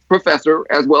woman, professor,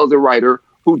 as well as a writer,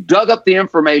 who dug up the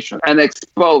information and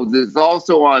exposed. It's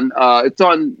also on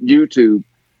YouTube,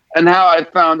 and how I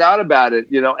found out about it,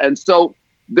 And so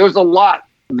there's a lot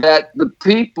that the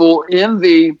people in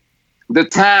the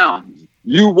town,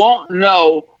 you won't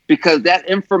know, because that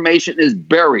information is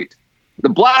buried. The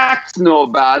blacks know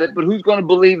about it, but who's going to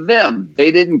believe them?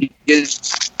 They didn't get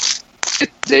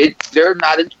it. They're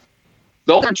not in.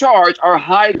 Those in charge are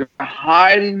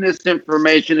hiding this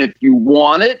information. If you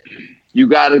want it, you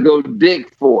got to go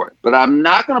dig for it. But I'm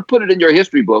not going to put it in your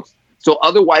history books so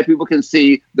other white people can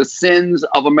see the sins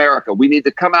of America. We need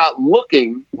to come out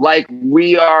looking like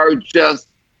we are just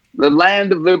the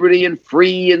land of liberty and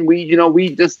free, and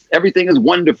we just, everything is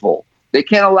wonderful. They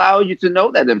can't allow you to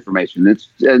know that information. It's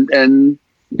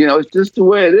it's just the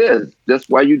way it is. That's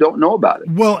why you don't know about it.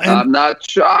 Well, and I'm not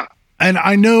shocked. And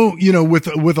I know,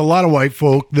 with a lot of white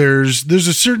folk, there's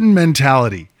a certain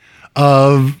mentality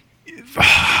of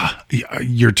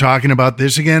you're talking about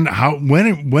this again.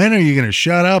 When are you going to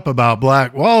shut up about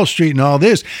Black Wall Street and all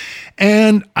this?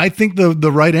 And I think the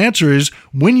right answer is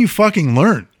when you fucking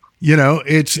learn.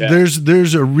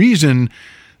 There's a reason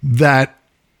that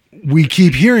we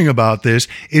keep hearing about this,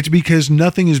 it's because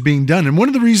nothing is being done. And one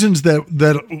of the reasons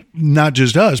that not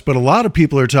just us, but a lot of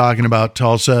people are talking about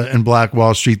Tulsa and Black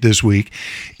Wall Street this week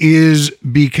is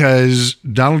because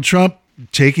Donald Trump,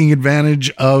 taking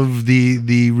advantage of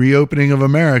the reopening of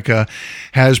America,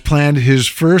 has planned his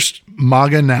first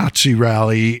MAGA Nazi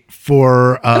rally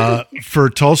for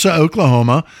Tulsa,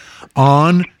 Oklahoma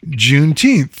on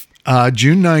Juneteenth.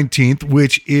 June 19th,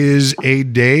 which is a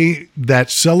day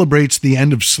that celebrates the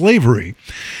end of slavery.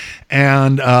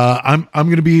 And I'm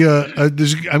going to be I'm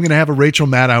going to have a Rachel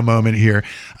Maddow moment here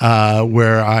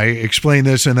where I explain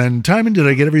this. And then, Timon, did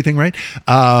I get everything right?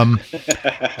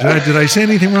 Did I say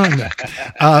anything wrong there?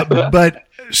 But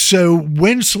so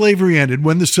when slavery ended,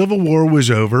 when the Civil War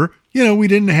was over, we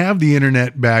didn't have the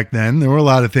internet back then. There were a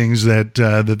lot of things that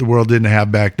the world didn't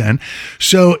have back then.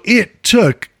 So it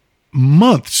took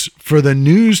months for the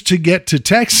news to get to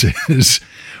Texas.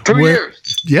 2 years.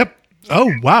 Yep. Oh,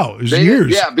 wow. It was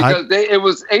years. Yeah, because it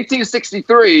was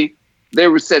 1863, they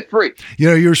were set free.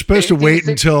 You were supposed to wait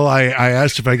until I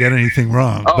asked if I got anything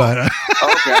wrong. Oh, but okay,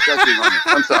 I got you wrong.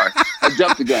 I'm sorry. I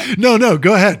jumped the gun. No,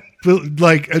 go ahead.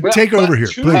 Take over here,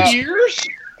 please. 2 years?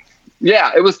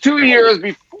 Yeah, it was 2 years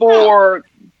before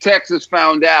Texas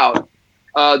found out.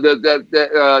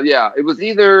 It was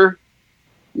either...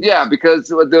 Yeah, because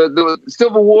the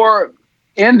Civil War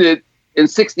ended in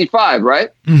 1965, right?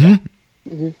 Mm-hmm.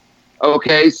 Mm-hmm.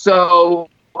 Okay, so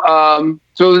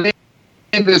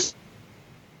this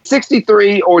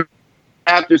 63 or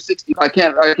after 60, I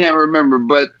can't remember,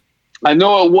 but I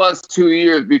know it was 2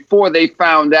 years before they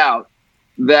found out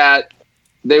that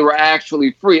they were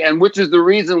actually free, and which is the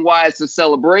reason why it's a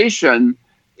celebration.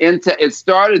 It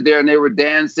started there, and they were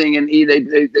dancing and eating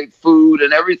they food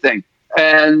and everything,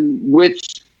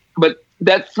 but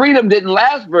that freedom didn't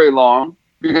last very long,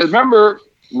 because remember,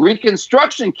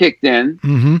 Reconstruction kicked in,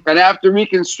 mm-hmm. and after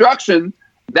Reconstruction,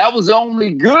 that was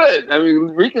only good. I mean,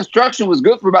 Reconstruction was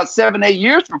good for about 7-8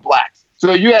 years for blacks.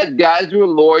 So you had guys who were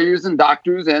lawyers and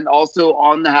doctors and also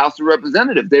on the House of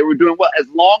Representatives. They were doing well as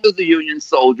long as the Union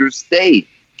soldiers stayed.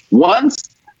 Once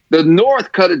the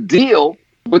North cut a deal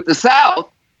with the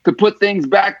South to put things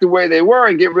back the way they were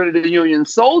and get rid of the Union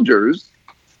soldiers,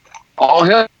 all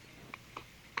hell.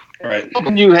 Right.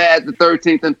 You had the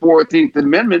 13th and 14th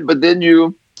Amendment, but then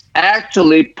you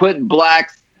actually put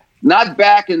blacks not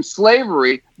back in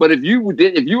slavery, but if you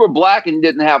were black and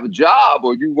didn't have a job,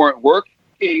 or you weren't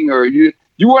working, or you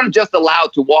weren't just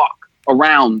allowed to walk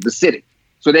around the city,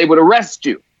 so they would arrest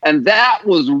you, and that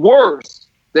was worse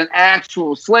than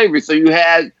actual slavery. So you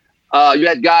had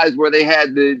guys where they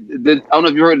had the I don't know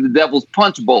if you heard of the Devil's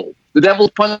Punch Bowl. The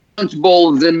Devil's Punch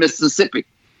Bowl is in Mississippi.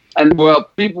 And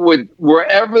people would,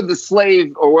 wherever the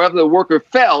slave or wherever the worker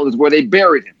fell is where they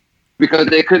buried him, because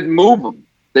they couldn't move him.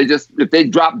 If they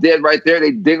dropped dead right there,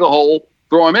 they'd dig a hole,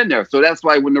 throw him in there. So that's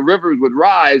why when the rivers would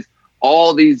rise,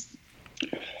 all these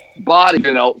bodies,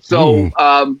 So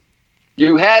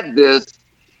you had this,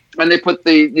 and they put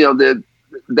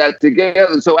that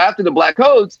together. So after the Black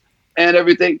Codes and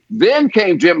everything, then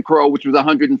came Jim Crow, which was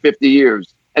 150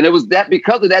 years. And it was that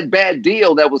because of that bad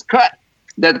deal that was cut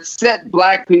that set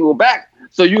black people back.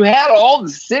 So you had all the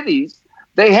cities,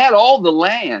 they had all the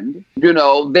land,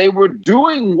 they were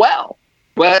doing well.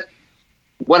 But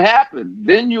what happened?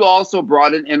 Then you also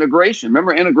brought in integration.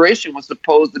 Remember, integration was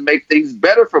supposed to make things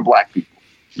better for black people,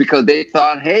 because they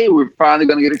thought, hey, we're finally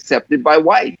going to get accepted by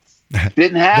whites.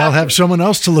 Didn't happen. They'll have someone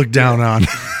else to look down on.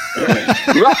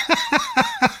 Right.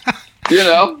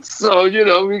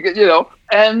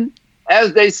 And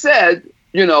as they said,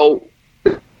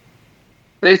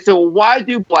 they said, well, why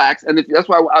do blacks? And that's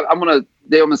why I'm gonna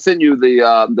send you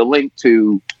the link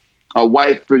to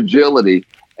White Fragility,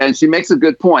 and she makes a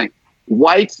good point.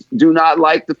 Whites do not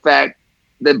like the fact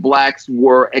that blacks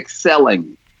were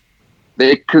excelling.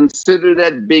 They consider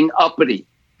that being uppity.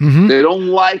 Mm-hmm. They don't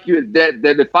like you. That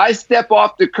if I step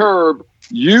off the curb,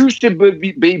 you should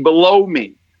be below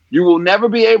me. You will never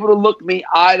be able to look me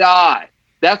eye to eye.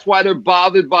 That's why they're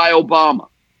bothered by Obama.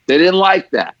 They didn't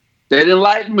like that. They didn't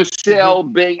like Michelle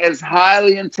being as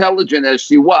highly intelligent as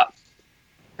she was.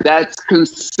 That's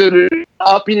considered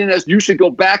uppiness. You should go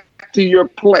back to your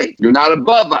place. You're not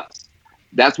above us.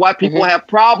 That's why people have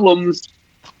problems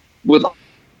with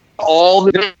all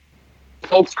the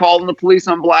folks calling the police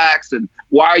on blacks and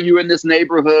why are you in this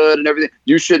neighborhood and everything.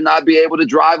 You should not be able to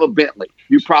drive a Bentley.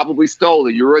 You probably stole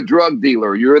it. You're a drug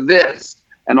dealer. You're this.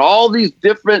 And all these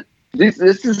different, this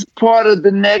is part of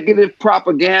the negative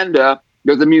propaganda.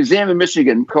 There's a museum in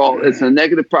Michigan it's a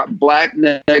Black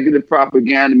Negative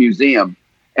Propaganda Museum.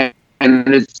 And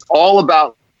it's all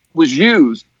about, was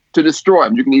used to destroy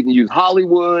them. You can even use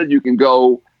Hollywood. You can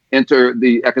go enter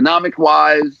the economic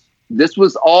wise. This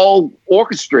was all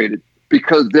orchestrated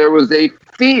because there was a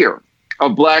fear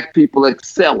of black people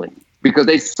excelling because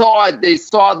they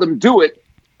saw them do it,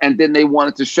 and then they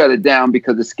wanted to shut it down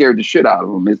because it scared the shit out of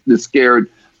them. It scared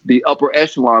the upper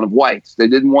echelon of whites. They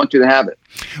didn't want you to have it.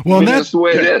 Well, that's the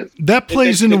way it is. That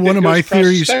plays into one of my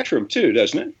theories. Spectrum too,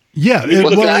 doesn't it? Yeah, it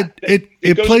goes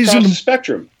plays across into the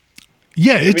spectrum.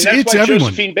 Yeah, it's that's why everyone.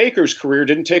 Josephine Baker's career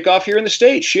didn't take off here in the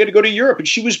States. She had to go to Europe, and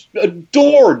she was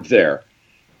adored there,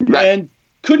 and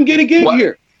couldn't get a gig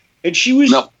here. And she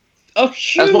was a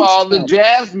huge. That's why all the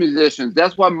jazz musicians.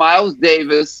 That's why Miles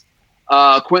Davis,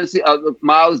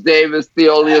 Miles Davis,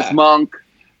 Thelonious Monk,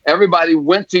 everybody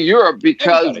went to Europe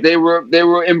because they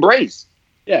were embraced.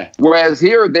 Yeah. Whereas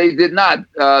here they did not.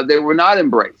 They were not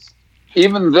embraced,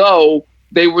 even though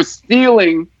they were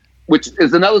stealing, which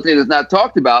is another thing that's not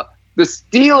talked about. The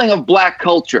stealing of black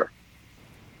culture.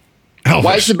 Elvis.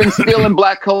 Whites have been stealing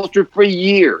black culture for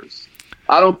years.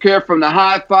 I don't care, from the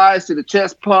high fives to the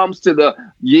chest pumps to the,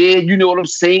 you know what I'm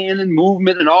saying, and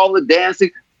movement and all the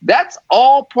dancing. That's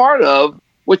all part of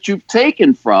what you've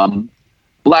taken from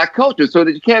black culture. So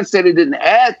that you can't say they didn't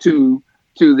add to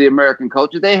the American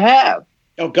culture. They have.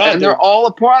 Oh, God. And they're all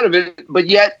a part of it, but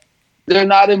yet they're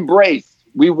not embraced.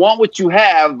 We want what you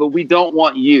have, but we don't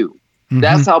want you. Mm-hmm.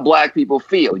 That's how black people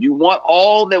feel. You want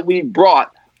all that we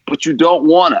brought, but you don't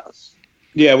want us.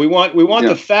 Yeah, we want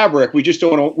the fabric. We just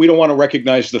don't want to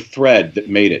recognize the thread that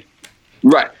made it.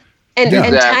 Right. And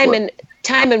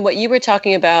time and what you were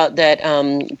talking about, that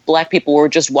black people were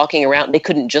just walking around. They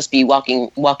couldn't just be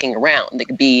walking around. They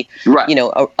could be,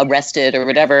 arrested or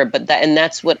whatever. But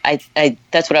that's what I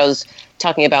was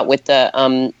talking about with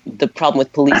the problem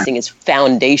with policing is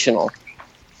foundational.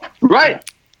 Right.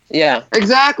 Yeah.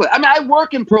 Exactly. I mean, I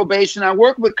work in probation. I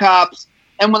work with cops.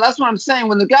 And that's what I'm saying.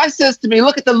 When the guy says to me,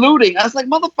 look at the looting, I was like,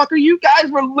 motherfucker, you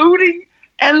guys were looting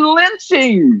and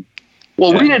lynching.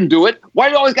 Well, we didn't do it. Why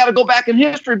do you always got to go back in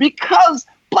history? Because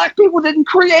black people didn't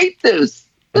create this.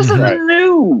 This isn't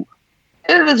new.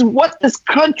 It is what this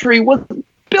country was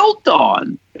built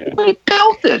on. Yeah. We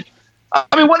built it. I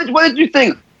mean, what did you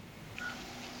think?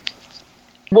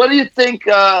 What do you think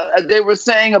they were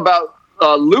saying about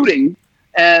looting?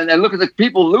 And look at the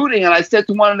people looting. And I said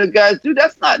to one of the guys, dude,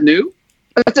 that's not new.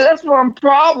 I said, that's one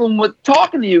problem with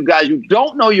talking to you guys. You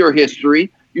don't know your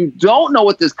history. You don't know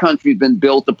what this country's been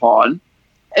built upon.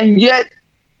 And yet,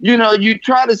 you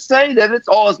try to say that it's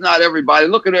not everybody.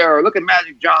 Look at Era. Look at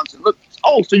Magic Johnson.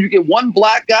 So you get one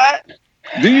black guy?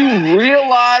 Do you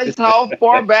realize how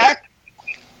far back?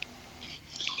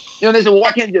 They said, well,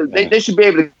 why can't you? They should be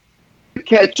able to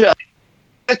catch up.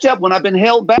 Catch up when I've been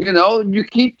held back. You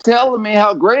keep telling me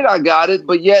how great I got it,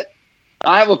 but yet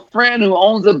I have a friend who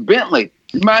owns a Bentley.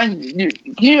 Can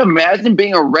you imagine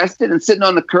being arrested and sitting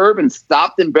on the curb and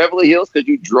stopped in Beverly Hills because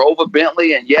you drove a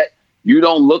Bentley and yet you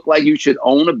don't look like you should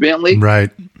own a Bentley? Right.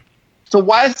 So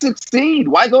why succeed?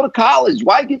 Why go to college?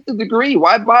 Why get the degree?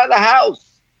 Why buy the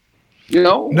house?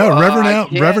 No, Reverend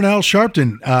Al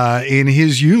Sharpton, in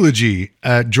his eulogy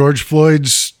at George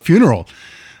Floyd's funeral.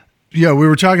 Yeah, we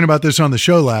were talking about this on the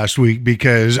show last week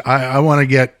because I want to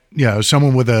get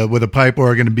someone with a pipe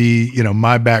organ to be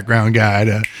my background guy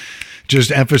to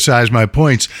just emphasize my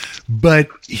points. But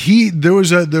there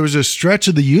was a stretch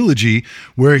of the eulogy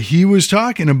where he was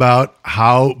talking about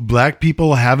how black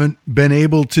people haven't been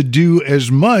able to do as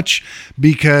much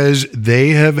because they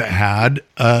have had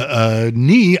a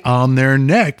knee on their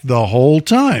neck the whole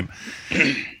time.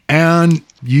 And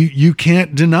you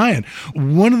can't deny it.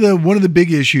 One of the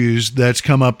big issues that's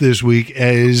come up this week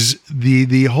is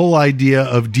the whole idea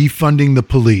of defunding the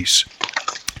police.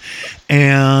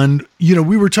 And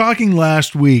we were talking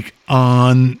last week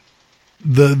on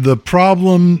the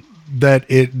problem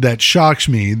that shocks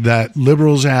me that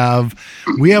liberals have.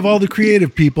 We have all the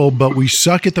creative people, but we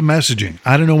suck at the messaging.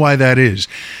 I don't know why that is.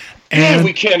 And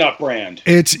we cannot brand.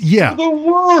 We're the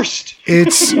worst.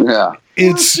 It's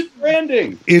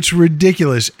branding. It's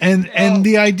ridiculous. And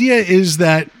the idea is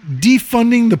that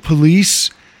defunding the police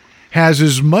has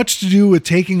as much to do with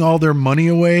taking all their money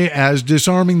away as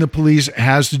disarming the police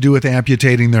has to do with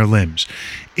amputating their limbs.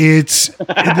 It's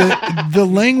the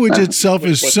language itself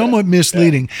is somewhat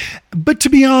misleading. Yeah. But to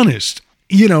be honest,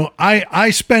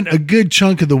 I spent a good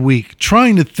chunk of the week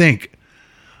trying to think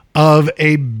of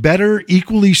a better,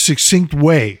 equally succinct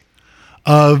way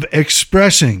of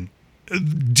expressing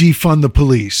defund the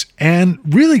police and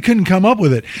really couldn't come up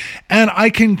with it. And I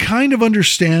can kind of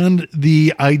understand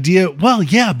the idea. Well,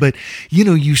 yeah, but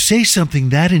you say something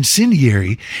that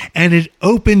incendiary and it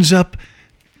opens up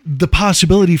the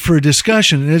possibility for a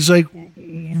discussion. And it's like,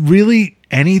 really?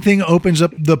 anything opens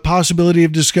up the possibility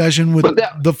of discussion with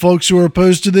the folks who are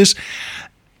opposed to this?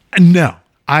 No.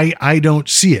 I don't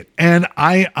see it, and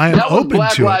I'm open to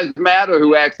it. Black Lives Matter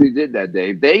who actually did that,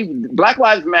 Dave. Black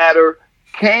Lives Matter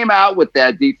came out with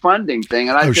that defunding thing,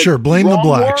 and I said, sure, blame the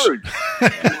blacks.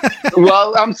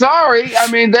 Well, I'm sorry.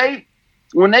 I mean,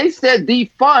 when they said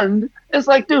defund, it's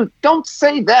like, dude, don't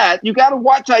say that. You got to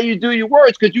watch how you do your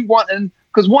words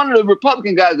because one of the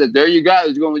Republican guys said, "There you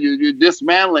guys, you're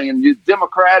dismantling and you're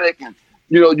Democratic, and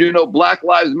you know, Black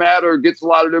Lives Matter gets a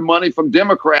lot of their money from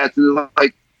Democrats." And it's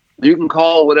like, you can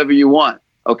call whatever you want,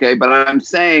 okay? But I'm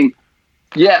saying,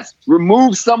 yes,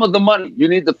 remove some of the money. You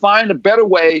need to find a better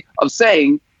way of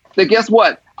saying that, guess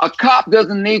what? A cop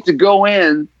doesn't need to go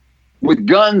in with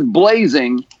guns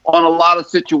blazing on a lot of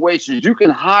situations. You can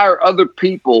hire other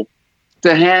people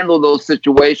to handle those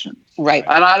situations. Right.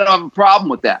 And I don't have a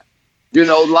problem with that. A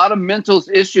lot of mental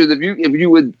issues, if you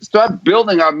would start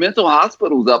building our mental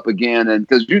hospitals up again, and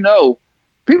because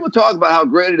people talk about how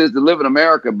great it is to live in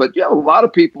America, but you have a lot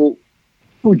of people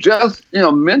who just,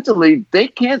 mentally, they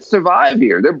can't survive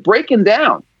here. They're breaking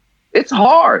down. It's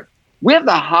hard. We have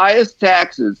the highest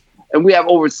taxes, and we have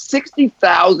over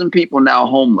 60,000 people now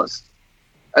homeless.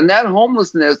 And that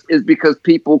homelessness is because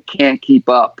people can't keep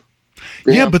up.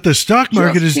 Yeah, but the stock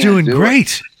market is doing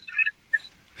great.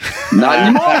 Not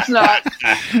anymore. It's not.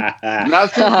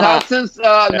 Not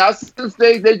since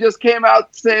they just came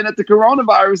out saying that the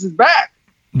coronavirus is back.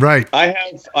 Right. I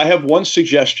have one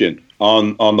suggestion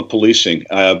on the policing,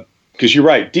 because you're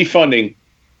right. Defunding,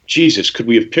 Jesus, could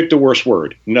we have picked a worse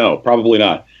word? No, probably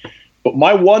not. But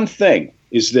my one thing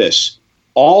is this: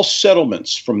 all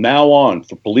settlements from now on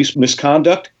for police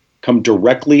misconduct come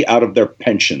directly out of their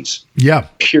pensions. Yeah.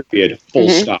 Period. Full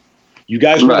stop. You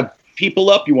guys want to people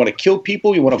up? You want to kill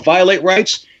people? You want to violate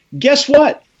rights? Guess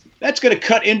what? That's going to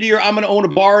cut into your I'm going to own a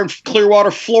bar in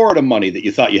Clearwater, Florida money that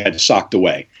you thought you had socked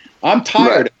away. I'm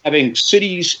tired of having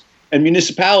cities and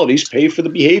municipalities pay for the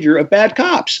behavior of bad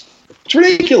cops. It's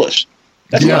ridiculous.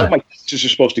 That's not what my taxes are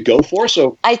supposed to go for.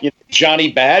 So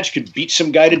Johnny Badge could beat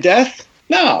some guy to death?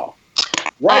 No.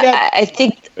 I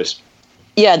think.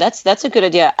 Yeah, that's a good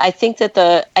idea. I think that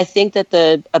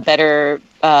a better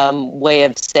way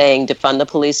of saying defund the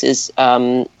police is,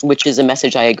 which is a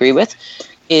message I agree with,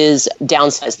 is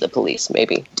downsize the police.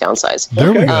 Maybe downsize.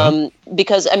 There we go.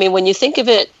 Because when you think of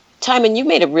it, Timon, you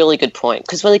made a really good point.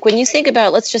 Because when you think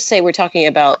about, let's just say we're talking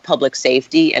about public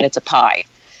safety, and it's a pie,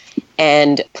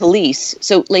 and police.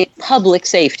 So public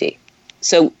safety.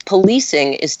 So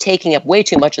policing is taking up way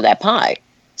too much of that pie.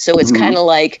 So it's kind of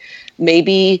like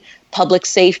maybe public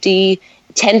safety,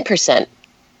 10%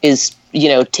 is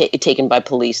taken by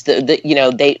police.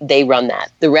 They run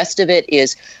that. The rest of it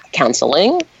is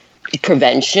counseling,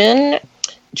 prevention,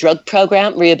 drug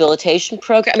program, rehabilitation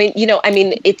program.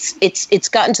 It's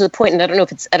gotten to the point, and I don't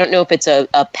know if it's a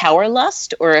power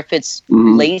lust or if it's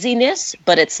laziness,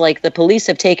 but it's like the police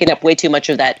have taken up way too much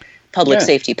of that public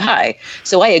safety pie.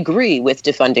 So I agree with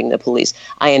defunding the police.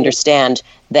 I understand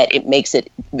that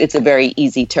it's a very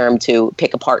easy term to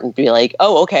pick apart and be like,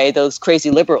 oh, okay, those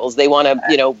crazy liberals, they want to,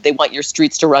 they want your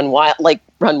streets to run wild.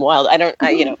 Well, I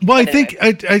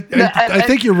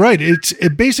think you're right.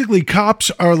 It basically,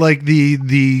 cops are like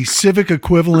the civic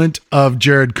equivalent of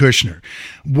Jared Kushner.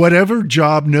 Whatever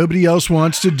job nobody else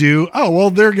wants to do,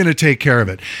 they're going to take care of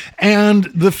it. And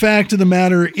the fact of the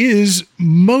matter is,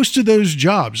 most of those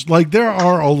jobs, there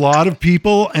are a lot of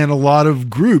people and a lot of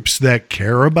groups that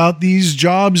care about these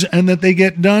jobs and that they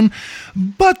get done,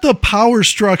 but the power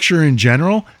structure in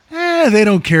general, they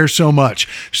don't care so much.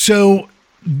 So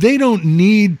they don't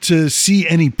need to see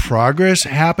any progress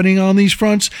happening on these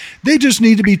fronts. They just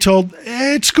need to be told,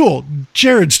 it's cool,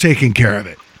 Jared's taking care of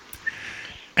it.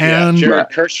 And Jared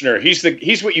Kushner,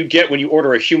 he's what you get when you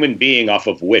order a human being off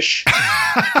of Wish.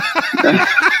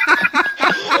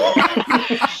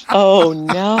 Oh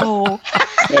no.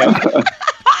 Yeah.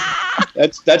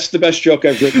 That's the best joke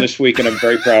I've written this week, and I'm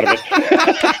very proud of it.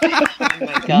 Oh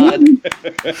my God.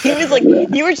 He was like,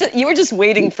 you were just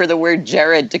waiting for the word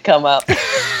Jared to come up.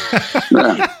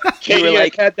 Katie,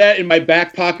 I've had that in my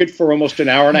back pocket for almost an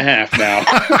hour and a half now.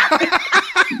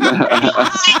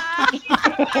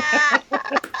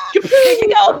 Here you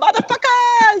go,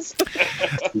 motherfuckers!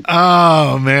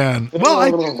 Oh man.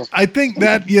 Well, I think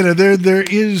that there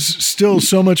is still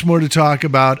so much more to talk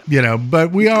about,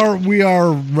 but we are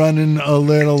running a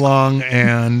little long,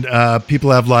 and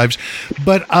people have lives.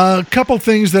 But a couple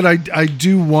things that I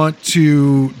do want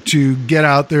to get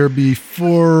out there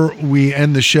before we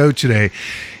end the show today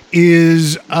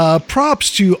is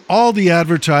props to all the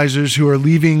advertisers who are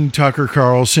leaving Tucker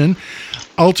Carlson.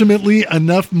 ultimately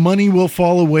enough money will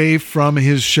fall away from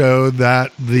his show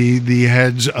that the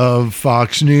heads of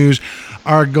Fox News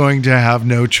are going to have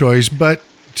no choice but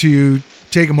to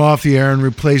take him off the air and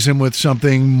replace him with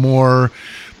something more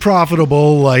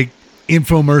profitable, like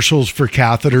infomercials for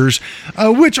catheters,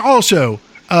 which also,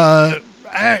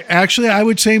 actually, I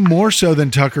would say more so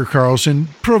than Tucker Carlson,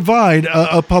 provide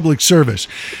a public service.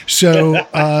 So,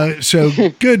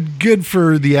 good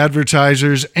for the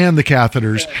advertisers and the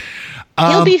catheters.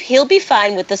 He'll be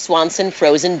fine with the Swanson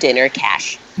frozen dinner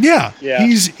cash. Yeah.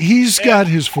 He's got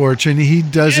his fortune. He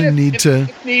doesn't need to.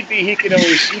 If need be, he can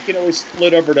always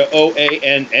split over to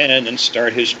OANN and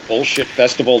start his bullshit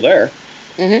festival there.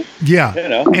 Mm-hmm. Yeah,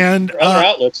 and other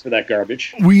outlets for that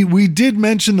garbage. We did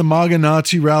mention the MAGA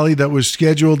Nazi rally that was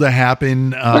scheduled to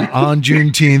happen on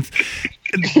Juneteenth.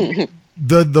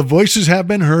 The voices have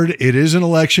been heard. It is an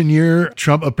election year.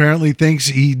 Trump apparently thinks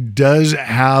he does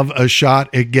have a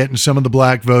shot at getting some of the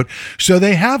black vote, so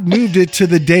they have moved it to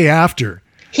the day after.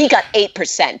 He got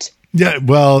 8%. Yeah,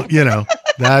 well,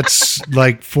 that's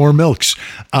like 4 milks.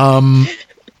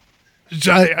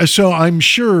 So I'm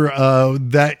sure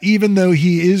that even though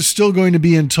he is still going to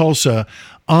be in Tulsa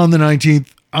on the 19th,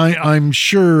 I'm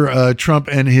sure Trump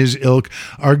and his ilk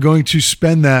are going to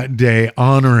spend that day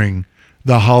honoring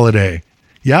the holiday.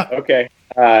 Yeah. Okay.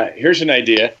 Here's an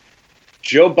idea.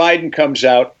 Joe Biden comes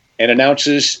out and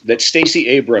announces that Stacey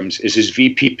Abrams is his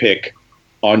VP pick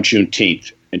on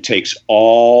Juneteenth and takes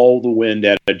all the wind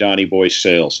out of Donnie Boy's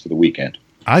sails for the weekend.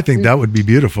 I think that would be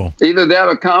beautiful. Either that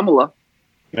or Kamala.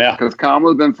 Yeah, because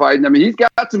Kamala's been fighting. I mean, he's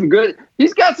got some good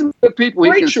people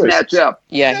he can snatch up.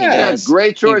 Yeah, he does.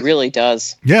 Great choice. He really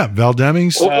does. Yeah, Val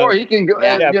Demings. Or he can go.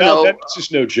 Val Demings is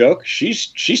no joke. She's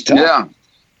tough. Yeah.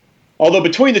 Although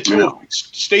between the two,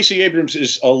 Stacey Abrams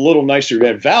is a little nicer.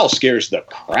 Val scares the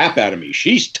crap out of me.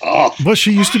 She's tough. Well,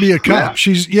 she used to be a cop. Yeah.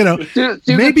 She's she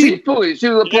maybe the chief police. She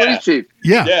was a police chief.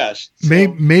 Yeah. Yes.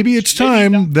 So maybe it's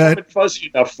time that fuzzy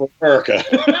enough for America.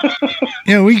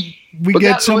 We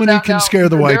get someone who can scare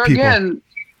the white people.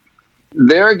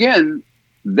 There again,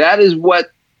 that is what,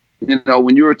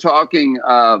 when you were talking,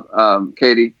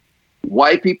 Katie,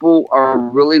 white people are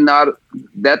really not,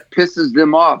 that pisses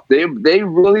them off. They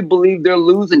really believe they're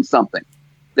losing something.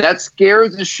 That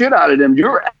scares the shit out of them.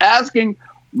 You're asking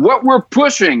what we're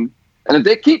pushing, and if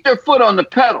they keep their foot on the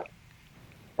pedal,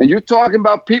 and you're talking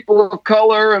about people of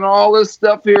color and all this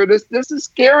stuff here, this is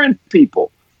scaring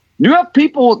people. You have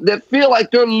people that feel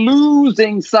like they're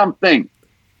losing something.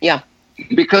 Yeah.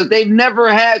 Because they've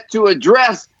never had to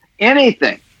address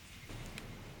anything.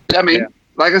 I mean,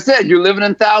 like I said, you're living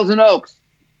in Thousand Oaks.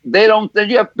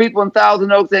 You have people in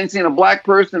Thousand Oaks, they ain't seen a black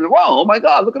person. Whoa, oh my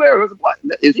God, look at there. There's a black.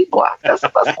 Is he black? That's a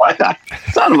black guy.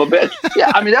 Son of a bitch.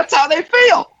 Yeah, I mean, that's how they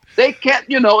feel. They can't,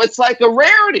 it's like a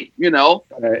rarity,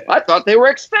 Right. I thought they were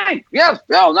extinct. Yes.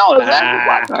 No, there's actually a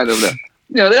black guy over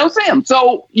there. They don't see him.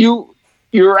 So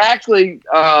you're actually,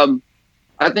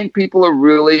 I think people are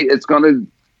really, it's going to,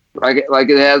 like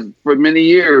it has for many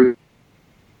years,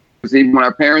 even when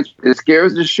our parents, it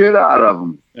scares the shit out of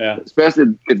them. Yeah.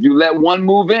 Especially if you let one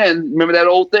move in. Remember that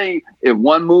old thing? If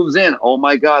one moves in, oh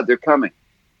my God, they're coming.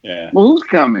 Yeah. Well, who's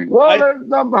coming? Well,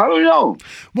 how do you know?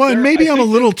 Well, and maybe I'm a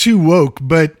little too woke,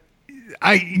 but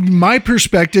my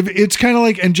perspective, it's kind of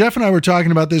like, and Jeff and I were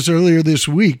talking about this earlier this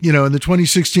week, in the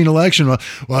 2016 election.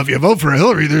 Well, if you vote for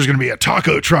Hillary, there's going to be a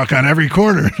taco truck on every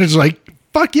corner. It's like,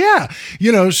 fuck yeah.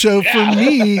 So for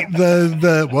me,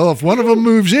 if one of them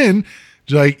moves in,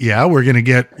 it's like, yeah, we're going to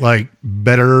get like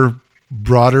better,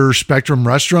 broader spectrum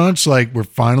restaurants. Like we're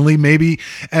finally maybe,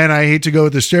 and I hate to go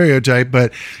with the stereotype,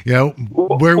 but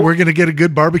we're going to get a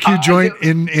good barbecue joint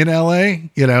in LA,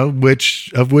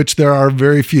 which there are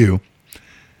very few.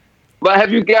 But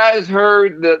have you guys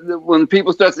heard that when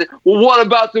people start saying, well, what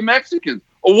about the Mexicans?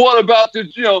 Or what about the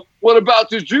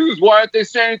Jews? Why aren't they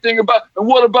saying anything about, and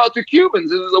what about the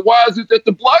Cubans? And why is it that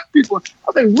the black people?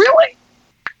 I think, really?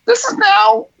 This is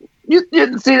now, you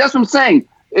see, that's what I'm saying.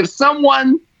 If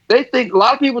someone, a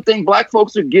lot of people think black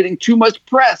folks are getting too much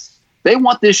press. They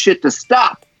want this shit to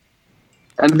stop.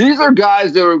 And these are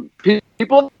guys that are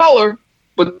people of color,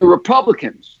 but they're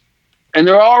Republicans. And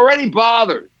they're already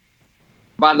bothered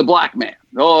by the black man.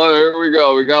 Oh, here we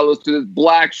go. We got to listen to this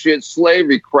black shit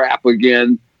slavery crap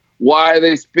again. Why are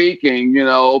they speaking?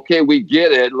 Okay, we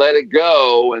get it. Let it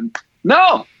go. And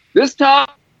no, this time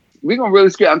we're going to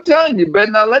really scare. I'm telling you,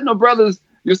 better not let no brothers.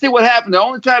 You see what happened. The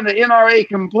only time the NRA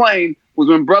complained was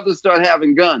when brothers started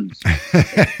having guns.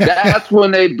 That's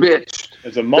when they bitched.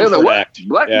 It's a Mumford Act.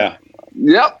 Yeah.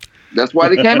 Yep. That's why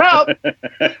they came out.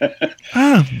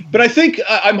 But I think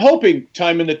I'm hoping,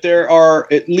 Timon, that there are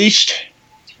at least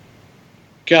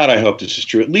God, I hope this is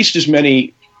true. At least as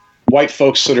many white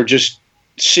folks that are just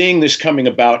seeing this coming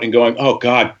about and going, oh,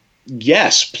 God,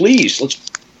 yes, please,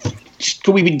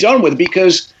 can we be done with it?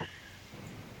 Because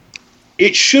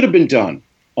it should have been done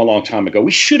a long time ago.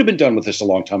 We should have been done with this a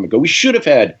long time ago. We should have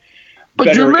had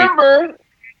But you remember,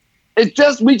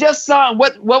 we just saw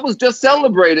what was just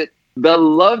celebrated. The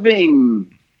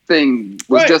loving thing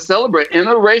was just celebrated.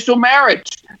 Interracial marriage.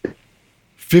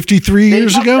 53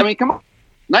 years ago? I mean, come on.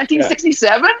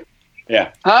 1967?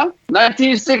 Yeah. Huh?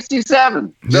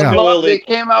 1967. Yeah. They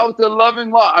came out with the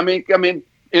loving law. I mean,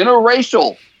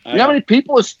 interracial. You know how many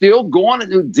people are still going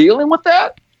and dealing with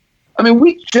that? I mean,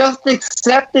 we just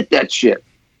accepted that shit.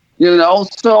 You know,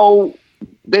 so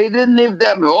they didn't leave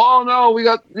that. Oh no, we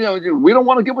got, we don't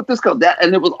want to get with this because that.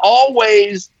 And it was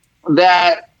always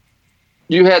that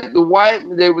you had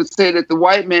they would say that the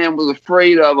white man was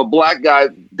afraid of a black guy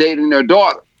dating their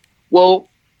daughter. Well,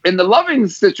 in the Loving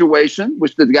situation,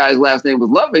 which the guy's last name was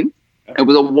Loving, it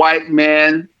was a white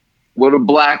man with a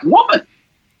black woman.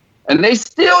 And they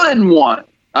still didn't want it.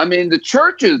 I mean, the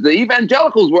churches, the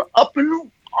evangelicals were up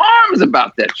in arms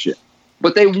about that shit.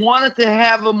 But they wanted to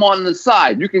have them on the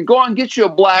side. You can go and get you a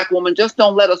black woman, just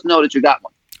don't let us know that you got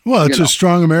one. Well, it's a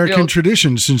strong American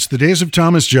tradition since the days of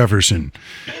Thomas Jefferson.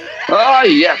 Oh,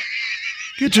 yes.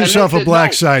 Get yourself a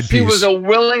black side piece. She was a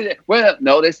willing.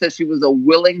 They said she was a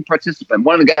willing participant.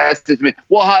 One of the guys said to me,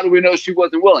 "Well, how do we know she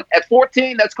wasn't willing?" At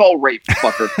 14, that's called rape,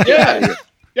 fucker.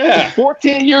 Yeah.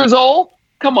 14 years old?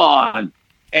 Come on.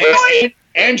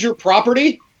 And your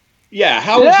property? Yeah.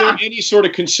 How is there any sort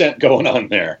of consent going on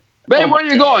there? Babe, where are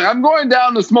you going? I'm going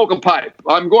down to smoke a pipe.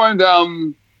 I'm going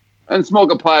down and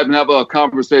smoke a pipe and have a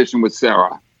conversation with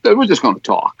Sarah. We're just going to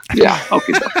talk. Yeah.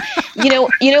 Okay. You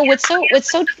know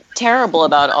what's so terrible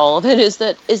about all of it is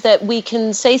that we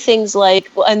can say things like,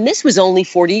 well, and this was only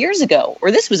 40 years ago, or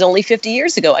this was only 50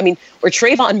 years ago. I mean, or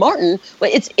Trayvon Martin.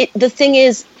 But the thing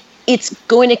is,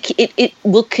 it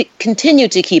will continue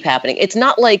to keep happening. It's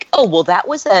not like, oh, well, that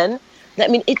was then. I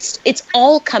mean, it's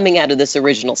all coming out of this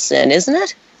original sin, isn't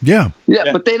it? Yeah.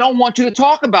 Yeah, but they don't want you to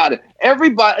talk about it.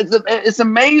 Everybody, it's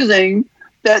amazing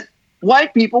that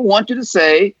white people want you to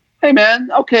say, hey, man,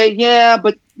 okay, yeah,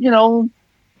 but,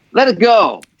 let it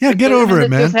go. Yeah, get over it,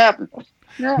 man. Just happened.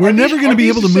 Yeah. We're never going to be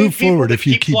able to move forward if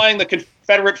you keep flying the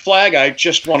Confederate flag. I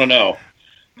just want to know.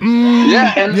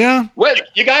 Yeah. Wait,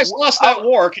 you guys lost that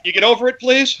war. Can you get over it,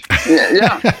 please?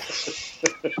 Yeah.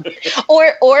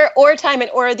 or time,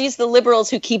 or are these the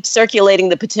liberals who keep circulating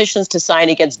the petitions to sign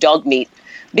against dog meat?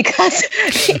 Because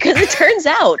it turns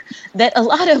out that a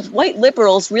lot of white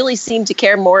liberals really seem to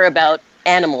care more about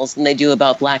animals than they do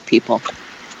about black people.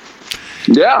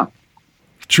 Yeah.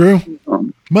 True.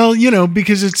 Well,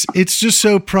 because it's just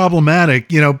so problematic.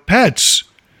 Pets,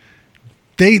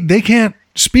 they can't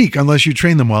speak unless you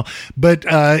train them well. But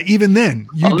even then,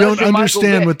 you don't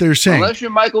understand what they're saying. Unless you're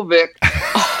Michael Vick.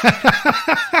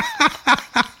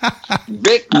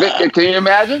 Vic, can you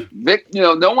imagine? Vic,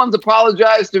 no one's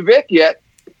apologized to Vic yet.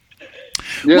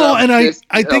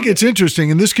 I think it's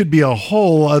interesting, and this could be a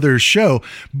whole other show,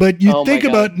 but you think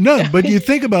about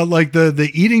like the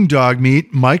eating dog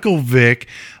meat, Michael Vick,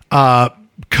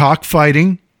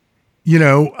 cockfighting,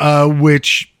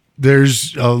 which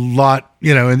there's a lot,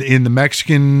 in the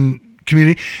Mexican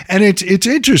community. And it's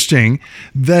interesting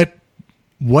that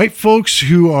white folks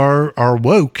who are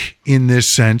woke in this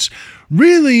sense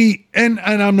really, and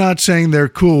I'm not saying they're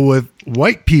cool with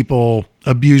white people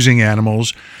abusing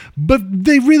animals, but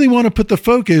they really want to put the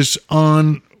focus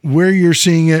on where you're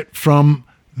seeing it from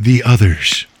the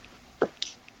others.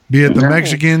 Be it the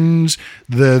Mexicans,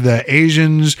 the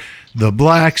Asians, the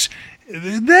blacks,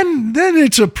 then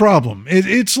it's a problem.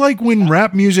 It's like when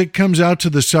rap music comes out to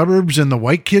the suburbs and the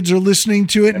white kids are listening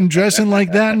to it and dressing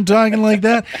like that and talking like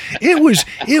that. It was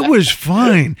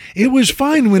fine. It was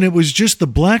fine when it was just the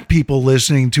black people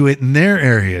listening to it in their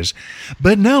areas.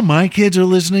 But now my kids are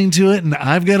listening to it and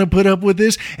I've got to put up with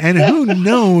this, and who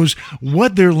knows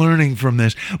what they're learning from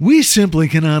this. We simply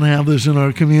cannot have this in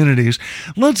our communities.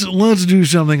 Let's do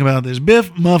something about this.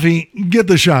 Biff, Muffy, get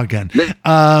the shotgun.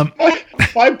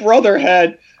 My brother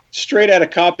had Straight Outta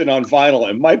Compton on vinyl,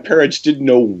 and my parents didn't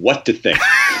know what to think.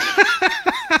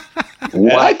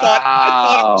 Wow. I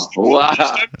thought it was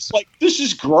I was like, this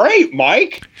is great,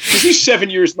 Mike. Because he's 7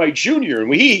 years my junior,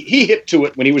 and he hit to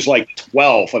it when he was like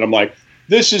 12, and I'm like,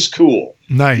 this is cool.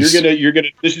 Nice.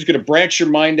 This is gonna branch your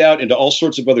mind out into all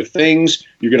sorts of other things.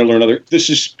 You're gonna learn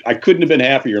I couldn't have been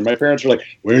happier. And my parents were like,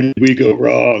 where did we go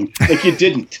wrong? Like, you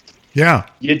didn't. Yeah.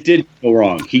 You didn't go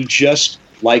wrong. He just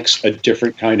likes a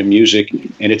different kind of music,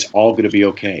 and it's all going to be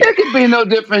okay. It could be no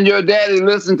different. Your daddy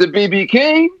listened to B.B.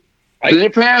 King. Did your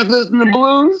parents listen to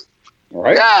blues?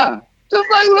 Right? Yeah. Just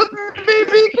like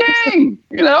B.B. King,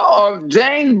 or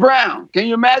James Brown. Can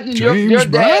you imagine your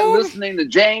dad listening to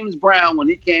James Brown when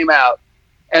he came out,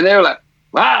 and they were like,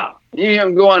 wow, you hear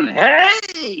him going,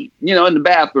 hey, in the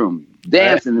bathroom,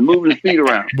 dancing and moving his feet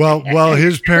around. Well,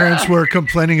 his parents were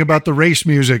complaining about the race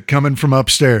music coming from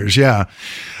upstairs. Yeah.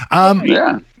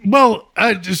 Yeah. Well,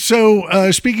 so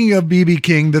speaking of B.B.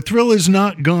 King, the thrill is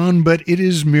not gone, but it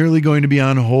is merely going to be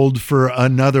on hold for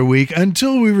another week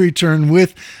until we return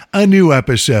with a new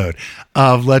episode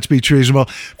of Let's Be Treasonable.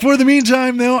 For the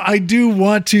meantime, though, I do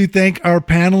want to thank our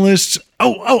panelists.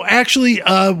 Actually,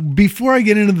 before I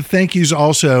get into the thank yous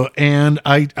also, and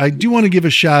I do want to give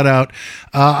a shout out.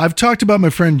 I've talked about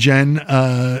my friend Jen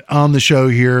on the show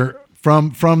here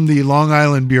from the Long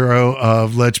Island Bureau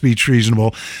of Let's Be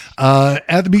Treasonable.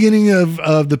 At the beginning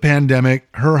of the pandemic,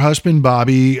 her husband,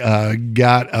 Bobby,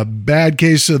 got a bad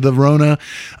case of the Rona,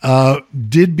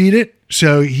 did beat it.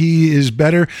 So he is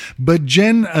better. But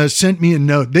Jen sent me a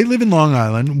note. They live in Long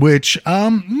Island, which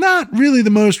not really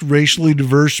the most racially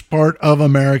diverse part of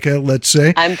America, let's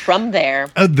say. I'm from there.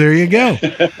 There you go.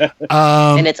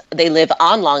 And they live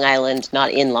on Long Island,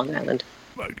 not in Long Island.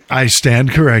 I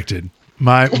stand corrected.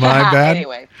 My bad.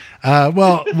 Anyway.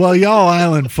 Well, y'all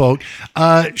island folk.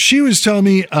 She was telling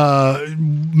me,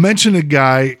 mention a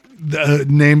guy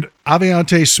named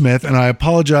Aviante Smith, and I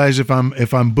apologize if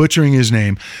I'm butchering his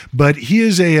name, but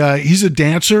he's a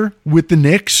dancer with the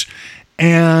Knicks,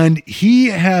 and he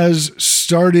has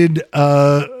started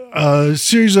a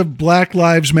series of Black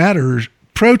Lives Matter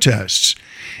protests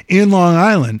in Long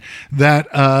Island. That,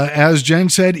 as Jen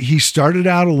said, he started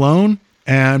out alone.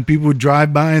 And people would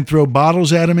drive by and throw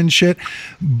bottles at him and shit.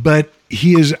 But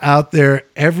he is out there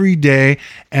every day,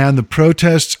 and the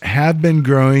protests have been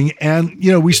growing. And,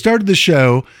 we started the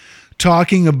show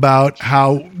talking about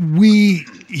how we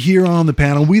here on the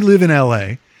panel, we live in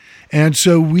LA. And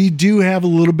so we do have a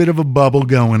little bit of a bubble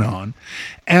going on.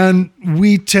 And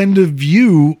we tend to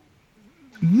view,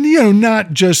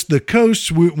 not just the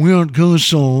coast, we aren't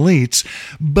coastal elites,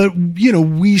 but,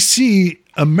 we see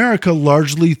America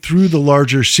largely through the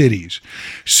larger cities.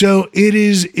 So it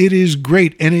is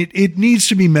great. And it needs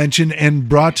to be mentioned and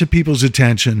brought to people's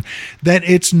attention that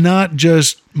it's not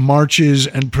just marches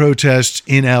and protests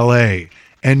in LA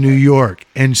and New York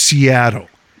and Seattle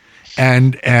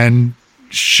and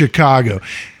Chicago.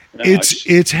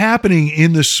 It's happening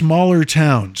in the smaller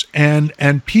towns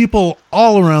and people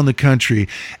all around the country,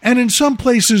 and in some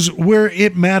places where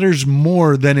it matters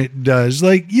more than it does.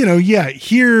 Like,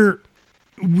 here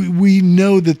we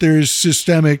know that there's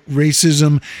systemic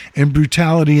racism and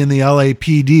brutality in the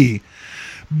LAPD,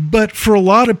 but for a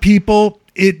lot of people,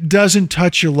 it doesn't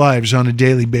touch your lives on a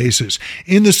daily basis.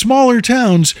 In the smaller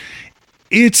towns,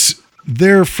 it's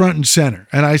there front and center.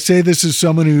 And I say this as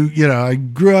someone who, I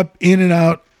grew up in and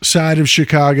outside of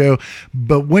Chicago,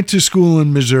 but went to school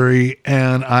in Missouri,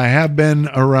 and I have been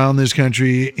around this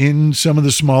country in some of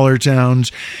the smaller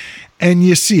towns, and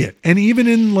you see it. And even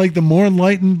in like the more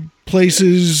enlightened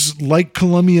places like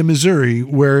Columbia, Missouri,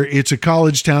 where it's a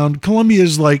college town. Columbia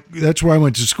is that's where I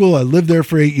went to school. I lived there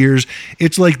for 8 years.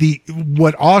 It's like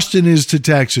what Austin is to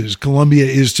Texas, Columbia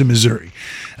is to Missouri.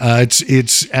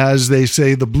 It's as they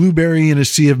say, the blueberry in a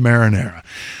sea of marinara.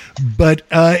 But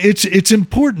it's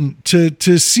important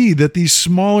to see that these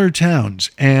smaller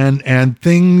towns and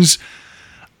things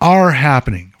are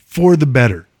happening for the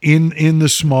better in the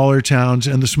smaller towns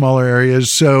and the smaller areas.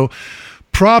 So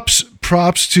props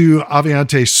to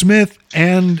Aviante Smith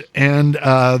and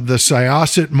the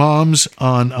Syosset moms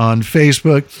on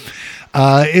Facebook.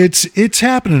 It's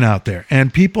happening out there,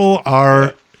 and people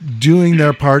are doing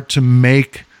their part to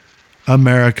make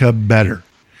America better.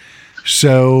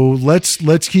 So let's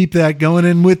keep that going.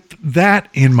 And with that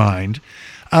in mind,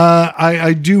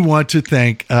 I do want to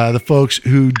thank the folks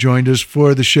who joined us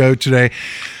for the show today.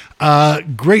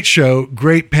 Great show,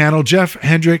 great panel. Jeff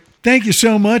Hendrick, thank you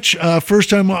so much.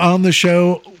 First time on the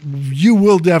show. You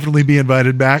will definitely be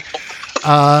invited back.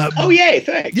 Yay,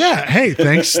 thanks. Yeah, hey,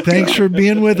 thanks for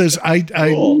being with us.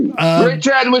 Cool. Great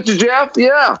chatting with you, Jeff.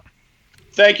 Yeah.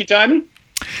 Thank you, Timon.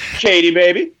 Katie,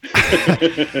 baby.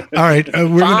 All right.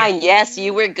 Fine. Yes,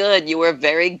 you were good. You were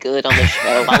very good on the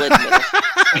show. I'll admit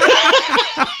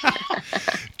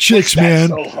it. Chicks, man.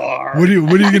 So hard. What are you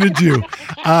going to do?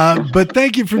 But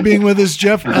thank you for being with us,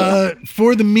 Jeff.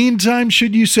 For the meantime,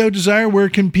 should you so desire, where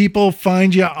can people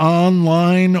find you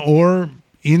online or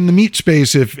in the meat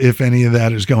space if any of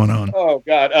that is going on? Oh,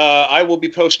 God. I will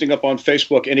be posting up on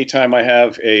Facebook anytime I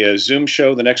have a Zoom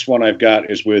show. The next one I've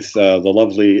got is with the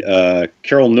lovely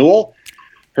Carol Newell,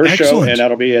 her Excellent. show, and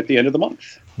that'll be at the end of the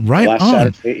month. Right last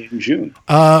on. Saturday in June.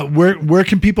 Where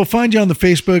can people find you on the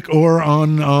Facebook or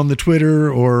on the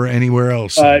Twitter or anywhere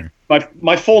else?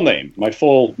 My full name, my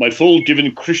full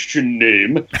given Christian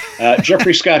name,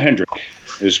 Jeffrey Scott Hendrick,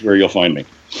 is where you'll find me.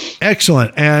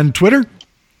 Excellent. And Twitter?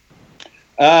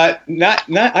 Not.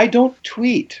 I don't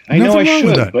tweet. I know I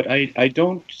should, but I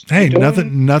don't. Hey,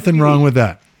 nothing wrong with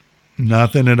that.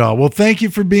 Nothing at all. Well, thank you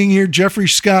for being here, Jeffrey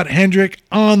Scott Hendrick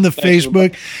on the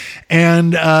Facebook.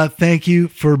 And thank you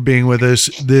for being with us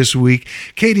this week.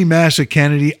 Katie Massa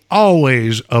Kennedy,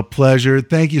 always a pleasure.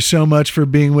 Thank you so much for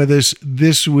being with us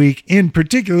this week in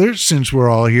particular, since we're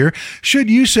all here.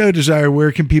 Should you so desire,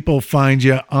 where can people find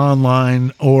you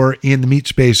online or in the meat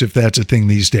space, if that's a thing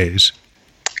these days?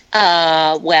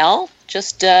 Well,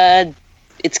 just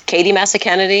it's Katie Massa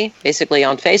Kennedy, basically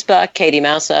on Facebook, Katie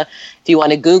Massa. If you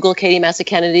want to Google Katie Massa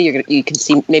Kennedy, you can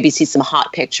see some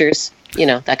hot pictures,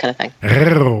 that kind of thing.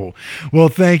 Oh, well,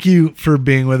 thank you for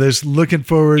being with us. Looking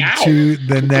forward to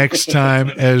the next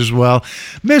time as well.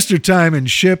 Mr. Time and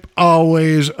Ship,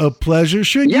 always a pleasure.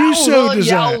 Should you so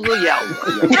desire.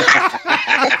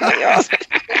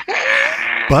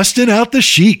 Busting out the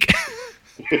chic.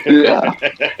 Yeah.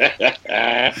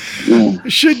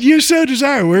 Should you so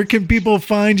desire, where can people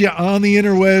find you on the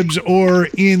interwebs or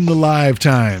in the live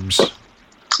times?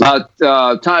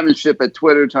 Time and Ship at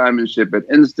Twitter, Time and Ship at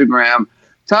Instagram,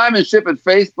 Time and Ship at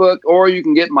Facebook, or you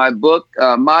can get my book,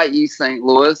 My East St.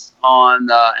 Louis, on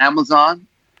Amazon,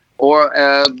 or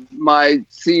my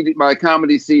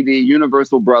comedy CD,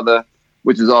 Universal Brother,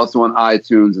 which is also on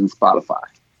iTunes and Spotify.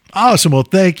 Awesome. Well,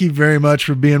 thank you very much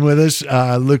for being with us.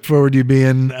 Look forward to you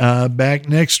being back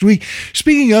next week.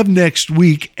 Speaking of next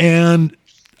week, and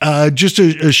just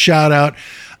a shout out,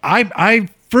 I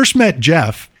first met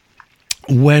Jeff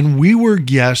when we were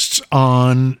guests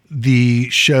on the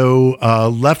show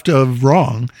Left of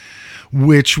Wrong,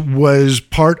 which was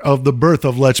part of the birth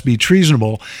of Let's Be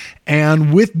Treasonable.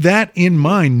 And with that in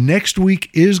mind, next week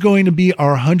is going to be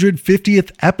our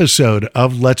 150th episode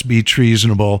of Let's Be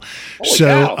Treasonable.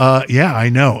 Yeah, I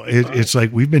know. It's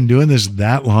like we've been doing this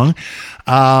that long.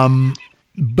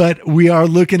 But we are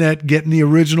looking at getting the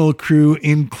original crew,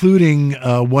 including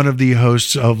one of the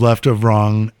hosts of Left of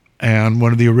Wrong and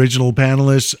one of the original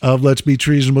panelists of Let's Be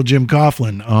Treasonable, Jim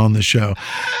Coughlin, on the show.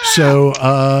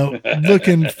 So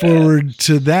looking forward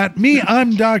to that.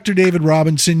 I'm Dr. David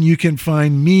Robinson. You can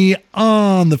find me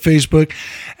on the Facebook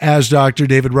as Dr.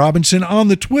 David Robinson. On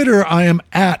the Twitter, I am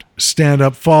at Stand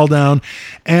Up Fall Down.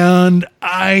 And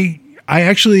I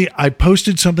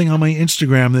posted something on my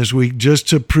Instagram this week just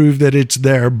to prove that it's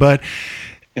there, but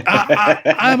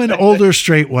I'm an older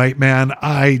straight white man.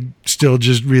 I still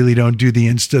just really don't do the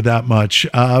Insta that much,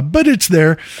 but it's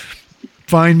there.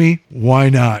 Find me. Why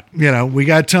not? We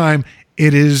got time.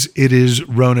 It is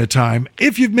Rona time.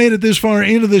 If you've made it this far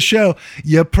into the show,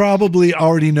 you probably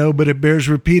already know, but it bears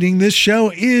repeating. This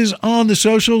show is on the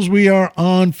socials. We are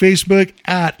on Facebook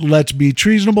at Let's Be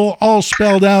Treasonable, all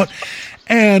spelled out.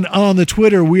 And on the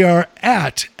Twitter, we are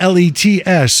at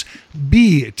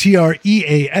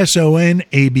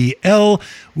LETSBTREASONABL.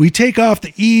 We take off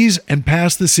the E's and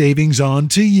pass the savings on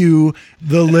to you,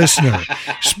 the listener.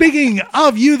 Speaking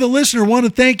of you, the listener, want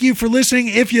to thank you for listening.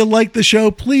 If you like the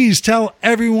show, please tell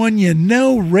everyone you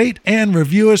know, rate and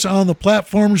review us on the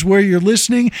platforms where you're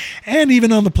listening, and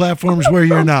even on the platforms where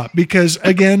you're not, because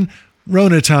again,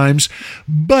 Rona times.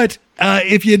 But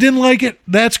if you didn't like it,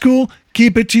 that's cool.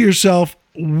 Keep it to yourself.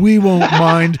 We won't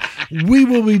mind. We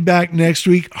will be back next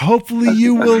week. Hopefully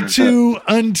you will too.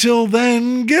 Until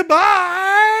then,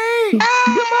 goodbye.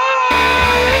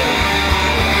 Goodbye.